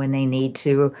on when they need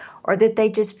to, or that they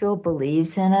just feel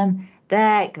believes in them,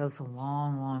 that goes a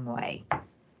long, long way.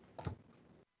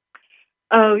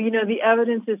 Oh, the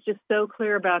evidence is just so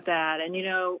clear about that. And,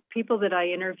 people that I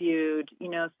interviewed,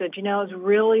 said, it's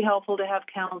really helpful to have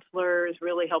counselors,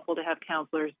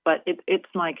 but it's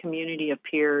my community of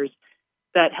peers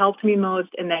that helped me most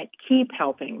and that keep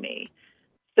helping me.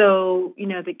 So,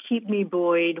 that keep me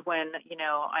buoyed when,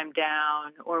 I'm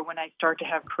down or when I start to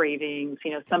have cravings.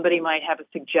 Somebody might have a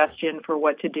suggestion for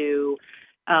what to do.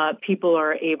 People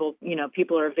are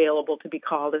available to be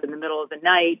called in the middle of the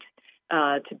night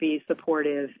to be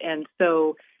supportive. And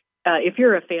so if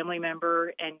you're a family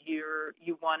member and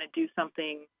you want to do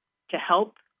something to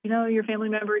help, your family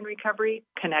member in recovery,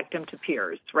 connect them to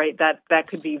peers, right? That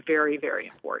could be very, very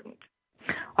important.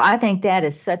 I think that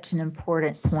is such an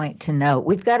important point to note.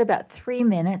 We've got about 3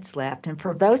 minutes left. And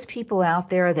for those people out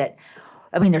there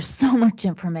there's so much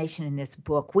information in this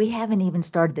book. We haven't even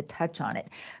started to touch on it.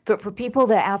 But for people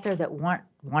that out there that want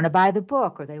to buy the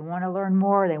book, or they want to learn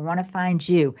more, or they want to find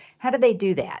you, how do they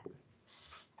do that?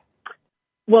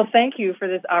 Well, thank you for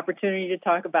this opportunity to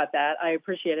talk about that. I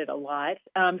appreciate it a lot.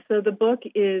 So the book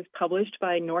is published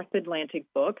by North Atlantic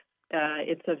Books.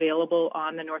 It's available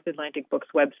on the North Atlantic Books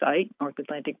website,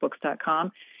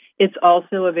 northatlanticbooks.com. It's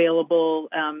also available,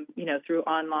 through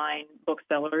online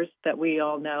booksellers that we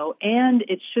all know, and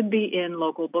it should be in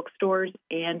local bookstores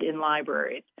and in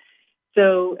libraries.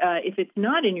 So if it's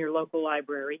not in your local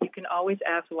library, you can always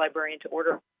ask the librarian to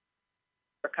order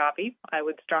a copy. I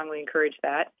would strongly encourage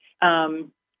that.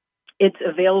 It's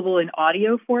available in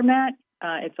audio format.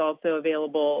 It's also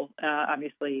available,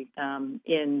 obviously,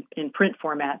 in print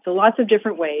format. So lots of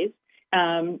different ways.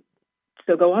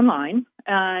 So go online.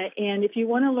 And if you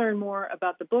want to learn more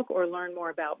about the book or learn more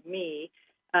about me,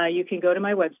 you can go to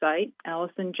my website,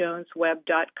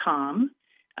 AllisonJonesWeb.com.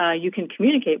 You can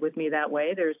communicate with me that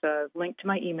way. There's a link to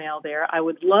my email there. I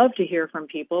would love to hear from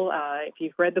people. If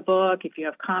you've read the book, if you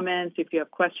have comments, if you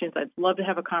have questions, I'd love to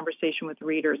have a conversation with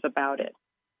readers about it.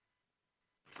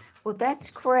 Well, that's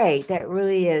great. That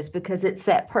really is, because it's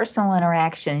that personal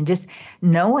interaction and just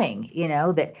knowing,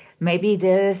 that maybe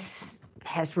this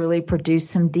has really produced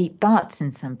some deep thoughts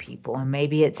in some people, and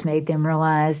maybe it's made them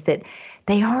realize that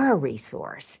they are a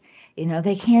resource.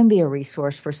 They can be a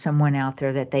resource for someone out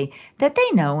there that they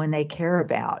know and they care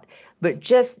about. but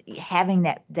just having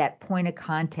that point of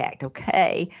contact.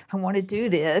 Okay, I want to do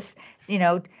this.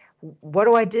 What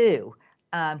do I do?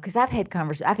 Because I've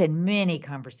had many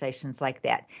conversations like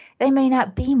that. They may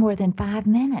not be more than 5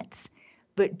 minutes,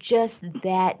 but just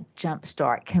that jump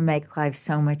start can make life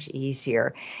so much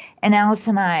easier. And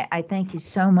Allison, I thank you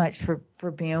so much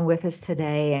for being with us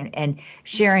today and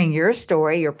sharing your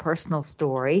story, your personal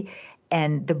story.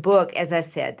 And the book, as I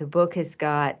said, the book has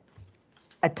got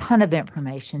a ton of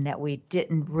information that we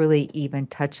didn't really even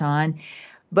touch on.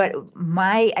 But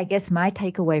I guess my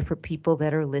takeaway for people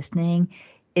that are listening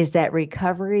is that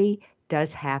recovery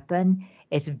does happen.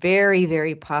 It's very,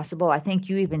 very possible. I think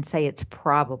you even say it's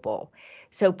probable.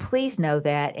 So please know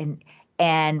that,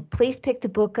 and please pick the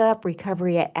book up,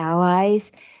 Recovery at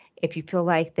Allies, if you feel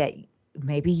like that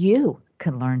maybe you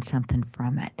can learn something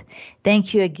from it.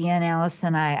 Thank you again,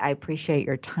 Allison. I appreciate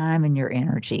your time and your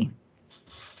energy.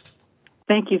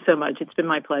 Thank you so much. It's been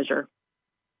my pleasure.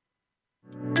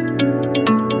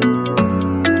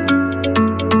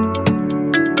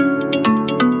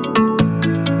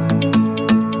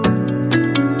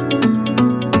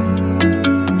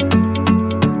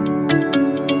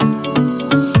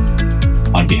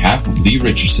 On behalf of Lee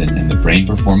Richardson and the Brain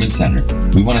Performance Center,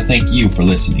 we want to thank you for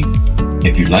listening.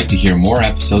 If you'd like to hear more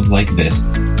episodes like this,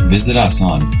 visit us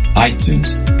on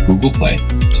iTunes, Google Play,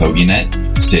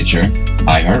 TogiNet, Stitcher,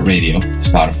 iHeartRadio,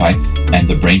 Spotify, and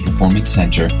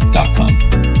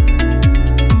thebrainperformancecenter.com.